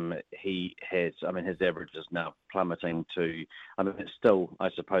 He has, his average is now plummeting to, it's still,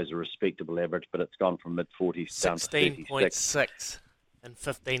 I suppose, a respectable average, but it's gone from mid-40s down to 16.6. In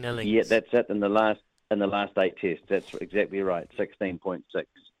 15 innings. Yeah, that's it. In the last 8 tests, that's exactly right. 16.6,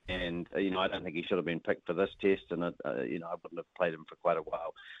 and I don't think he should have been picked for this test, and I wouldn't have played him for quite a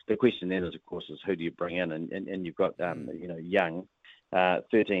while. The question then is, of course, is who do you bring in? And you've got Young,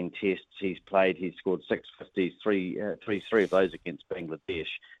 13 tests he's played. He's scored 650s, three of those against Bangladesh,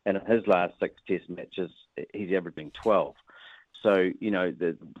 and in his last 6 test matches, he's averaging 12. So I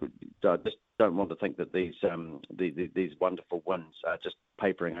just don't want to think that these wonderful wins are just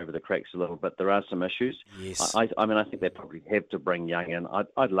papering over the cracks a little bit. There are some issues. Yes. I think they probably have to bring Young in.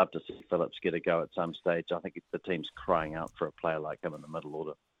 I'd love to see Phillips get a go at some stage. I think the team's crying out for a player like him in the middle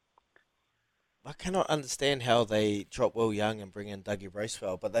order. I cannot understand how they drop Will Young and bring in Dougie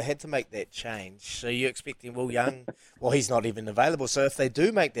Bracewell, but they had to make that change. So you're expecting Will Young? Well, he's not even available. So if they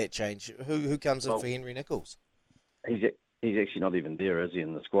do make that change, who comes in for Henry Nichols? He's actually not even there, is he,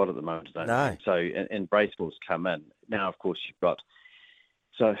 in the squad at the moment? No. So, and Bracewell's come in. Now, of course, you've got...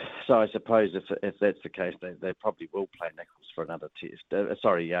 So I suppose if that's the case, they probably will play Nichols for another test.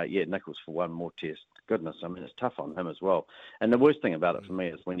 Nichols for one more test. Goodness, it's tough on him as well. And the worst thing about it for me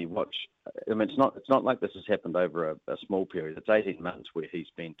is when you watch... it's not like this has happened over a small period. It's 18 months where he's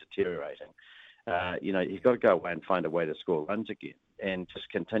been deteriorating. He's got to go away and find a way to score runs again, and just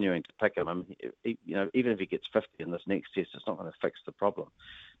continuing to pick him. Even if he gets 50 in this next test, it's not going to fix the problem.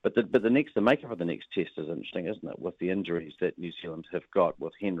 But the makeup of the next test is interesting, isn't it? With the injuries that New Zealand have got,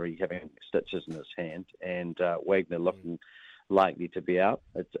 with Henry having stitches in his hand and Wagner looking likely to be out,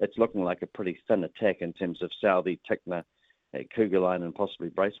 it's looking like a pretty thin attack in terms of Southee, Tickner, Kuggeleijn, and possibly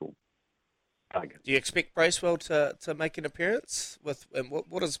Bracewell. Do you expect Bracewell to make an appearance? What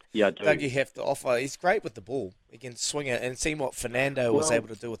does I do. Dougie have to offer? He's great with the ball. He can swing it, and seeing what Fernando was able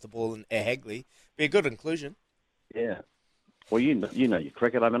to do with the ball in Hagley. Be a good inclusion. Yeah. Well, you know your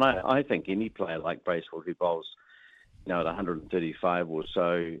cricket. I think any player like Bracewell who bowls, at 135 or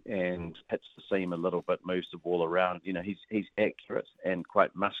so and hits the seam a little bit, moves the ball around. He's accurate and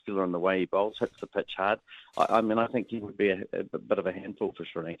quite muscular in the way he bowls, hits the pitch hard. I think he would be a bit of a handful for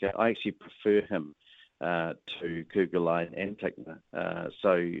Sri Lanka. I actually prefer him to Kuggeleijn and Tickner.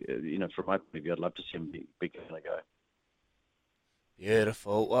 From my point of view, I'd love to see him be given a go.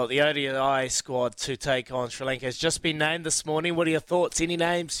 Beautiful. Well, the ODI squad to take on Sri Lanka has just been named this morning. What are your thoughts? Any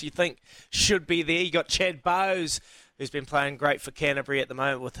names you think should be there? You got Chad Bowes, who's been playing great for Canterbury at the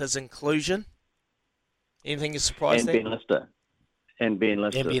moment with his inclusion. Anything you surprised And there? Ben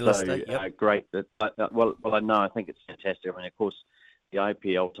Lister. Yep. Great. I think it's fantastic. I mean, of course, the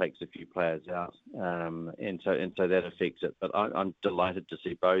IPL takes a few players out, and so that affects it. But I'm delighted to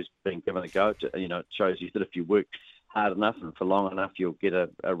see Bowes being given a go. It shows you that if you work hard enough and for long enough, you'll get a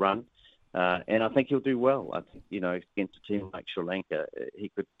run. And I think he'll do well. I think against a team like Sri Lanka, he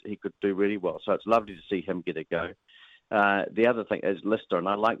could do really well. So it's lovely to see him get a go. The other thing is Lister, and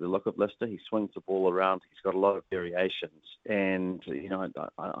I like the look of Lister. He swings the ball around. He's got a lot of variations, and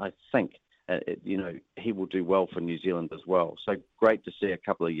I think he will do well for New Zealand as well. So great to see a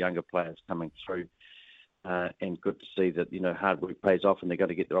couple of younger players coming through, and good to see that hard work pays off, and they've got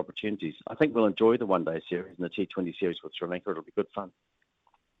to get their opportunities. I think we'll enjoy the one-day series and the T20 series with Sri Lanka. It'll be good fun.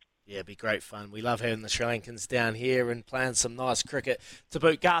 Yeah, it'd be great fun. We love having the Sri Lankans down here and playing some nice cricket. To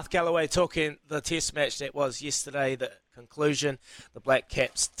boot, Garth Galloway talking the test match that was yesterday, the conclusion, the Black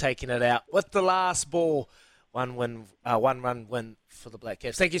Caps taking it out with the last ball. One run win for the Black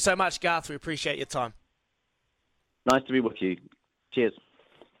Caps. Thank you so much, Garth. We appreciate your time. Nice to be with you. Cheers.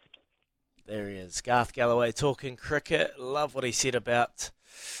 There he is, Garth Galloway talking cricket. Love what he said about,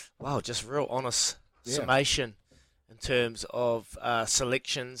 just real honest summation in terms of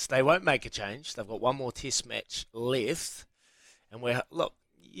selections. They won't make a change. They've got one more test match left. And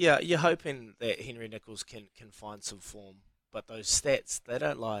you're hoping that Henry Nicholls can find some form. But those stats, they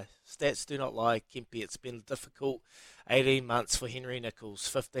don't lie. Stats do not lie, Kempy. It's been a difficult 18 months for Henry Nicholls.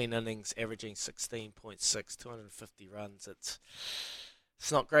 15 innings, averaging 16.6, 250 runs. It's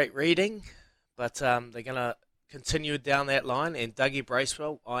not great reading, but they're going to continue down that line. And Dougie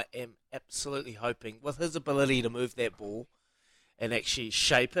Bracewell, I am absolutely hoping, with his ability to move that ball and actually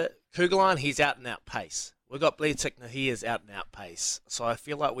shape it. Kugelan, he's out and out pace. We've got Blair Tickner, he is out and out pace. So I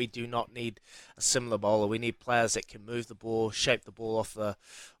feel like we do not need a similar bowler. We need players that can move the ball, shape the ball off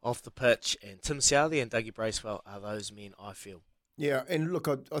the pitch. And Tim Southee and Dougie Bracewell are those men, I feel. Yeah, and look,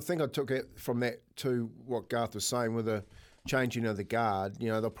 I think I took it from that to what Garth was saying with the changing of the guard.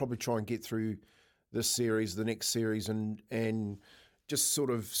 They'll probably try and get through this series, the next series, and just sort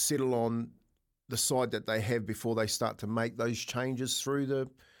of settle on the side that they have before they start to make those changes through the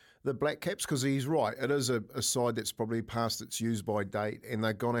Black Caps, because he's right. It is a side that's probably past its use-by date, and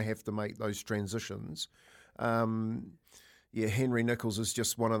they're going to have to make those transitions. Henry Nicholls is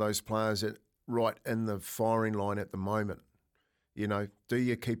just one of those players that right in the firing line at the moment. Do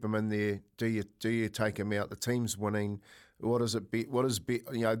you keep him in there? Do you take him out? The team's winning. What is it?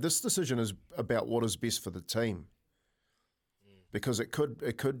 This decision is about what is best for the team, because it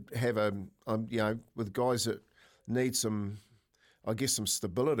could have with guys that need some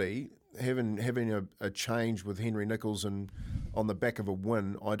stability. Having a change with Henry Nicholls and on the back of a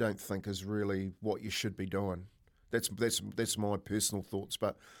win, I don't think is really what you should be doing. That's my personal thoughts,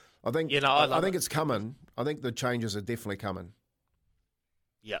 but I think I think it's coming. I think the changes are definitely coming.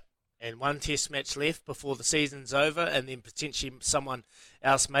 Yep. And one test match left before the season's over, and then potentially someone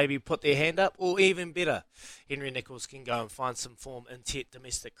else maybe put their hand up, or even better, Henry Nicholls can go and find some form in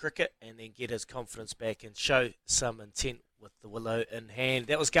domestic cricket and then get his confidence back and show some intent with the willow in hand.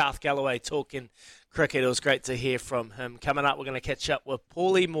 That was Garth Galloway talking cricket. It was great to hear from him. Coming up, we're going to catch up with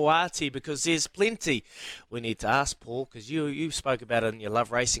Paulie Moati, because there's plenty we need to ask Paul, because you spoke about it in your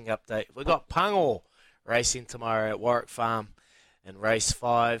Love Racing update. We've got Pangor racing tomorrow at Warwick Farm in race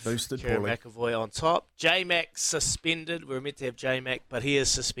 5. Boosted, Kieran Paulie. McAvoy on top. J-Mac suspended. We were meant to have J-Mac, but he is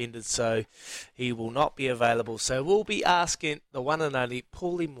suspended, so he will not be available. So we'll be asking the one and only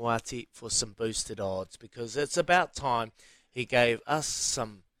Paulie Moati for some boosted odds, because it's about time he gave us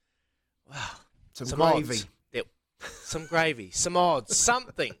some gravy. Odds. Some gravy, some odds,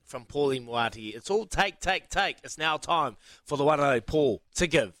 something from Paulie Moati. It's all take. It's now time for the one and only Paul to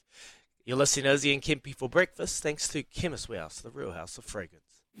give. You're listening to Izzy and Kempy for breakfast, thanks to Chemist Warehouse, the real house of fragrance.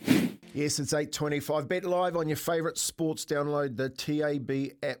 Yes, it's 8:25. Bet live on your favourite sports. Download the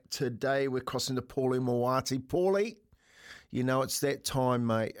TAB app today. We're crossing to Paulie Moati. Paulie, it's that time,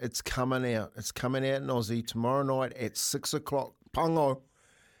 mate. It's coming out. It's coming out in Aussie tomorrow night at 6 o'clock. Pango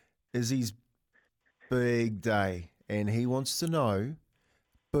is his big day, and he wants to know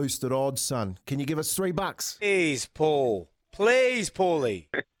boosted odds, son. Can you give us $3? Please, Paul. Please, Paulie.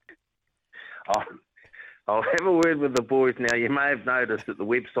 I'll have a word with the boys now. You may have noticed that the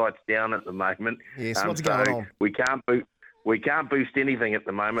website's down at the moment. Yes, what's going on? We can't We can't boost anything at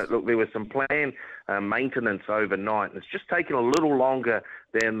the moment. Look, there was some planned maintenance overnight, and it's just taken a little longer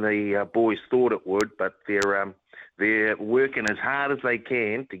than the boys thought it would, but they're working as hard as they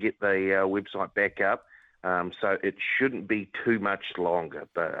can to get the website back up, so it shouldn't be too much longer.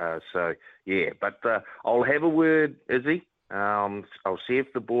 But I'll have a word, Izzy. I'll see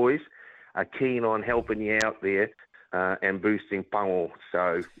if the boys are keen on helping you out there and boosting Pango.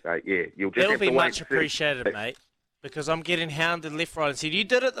 So, you'll just That'll have be to much wait. appreciated, mate, because I'm getting hounded left, right, and centre. You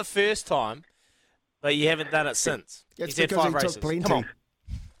did it the first time, but you haven't done it since. That's He's had because 5 he races. took plenty. Come on.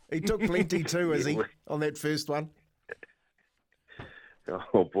 He took plenty too, Izzy, on that first one.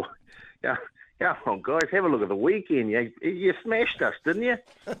 Oh, boy. Yeah. Come on, guys, have a look at the weekend. You smashed us, didn't you?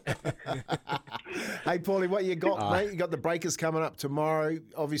 Hey, Paulie, what you got, mate? You got the Breakers coming up tomorrow.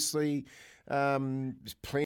 Obviously, there's plenty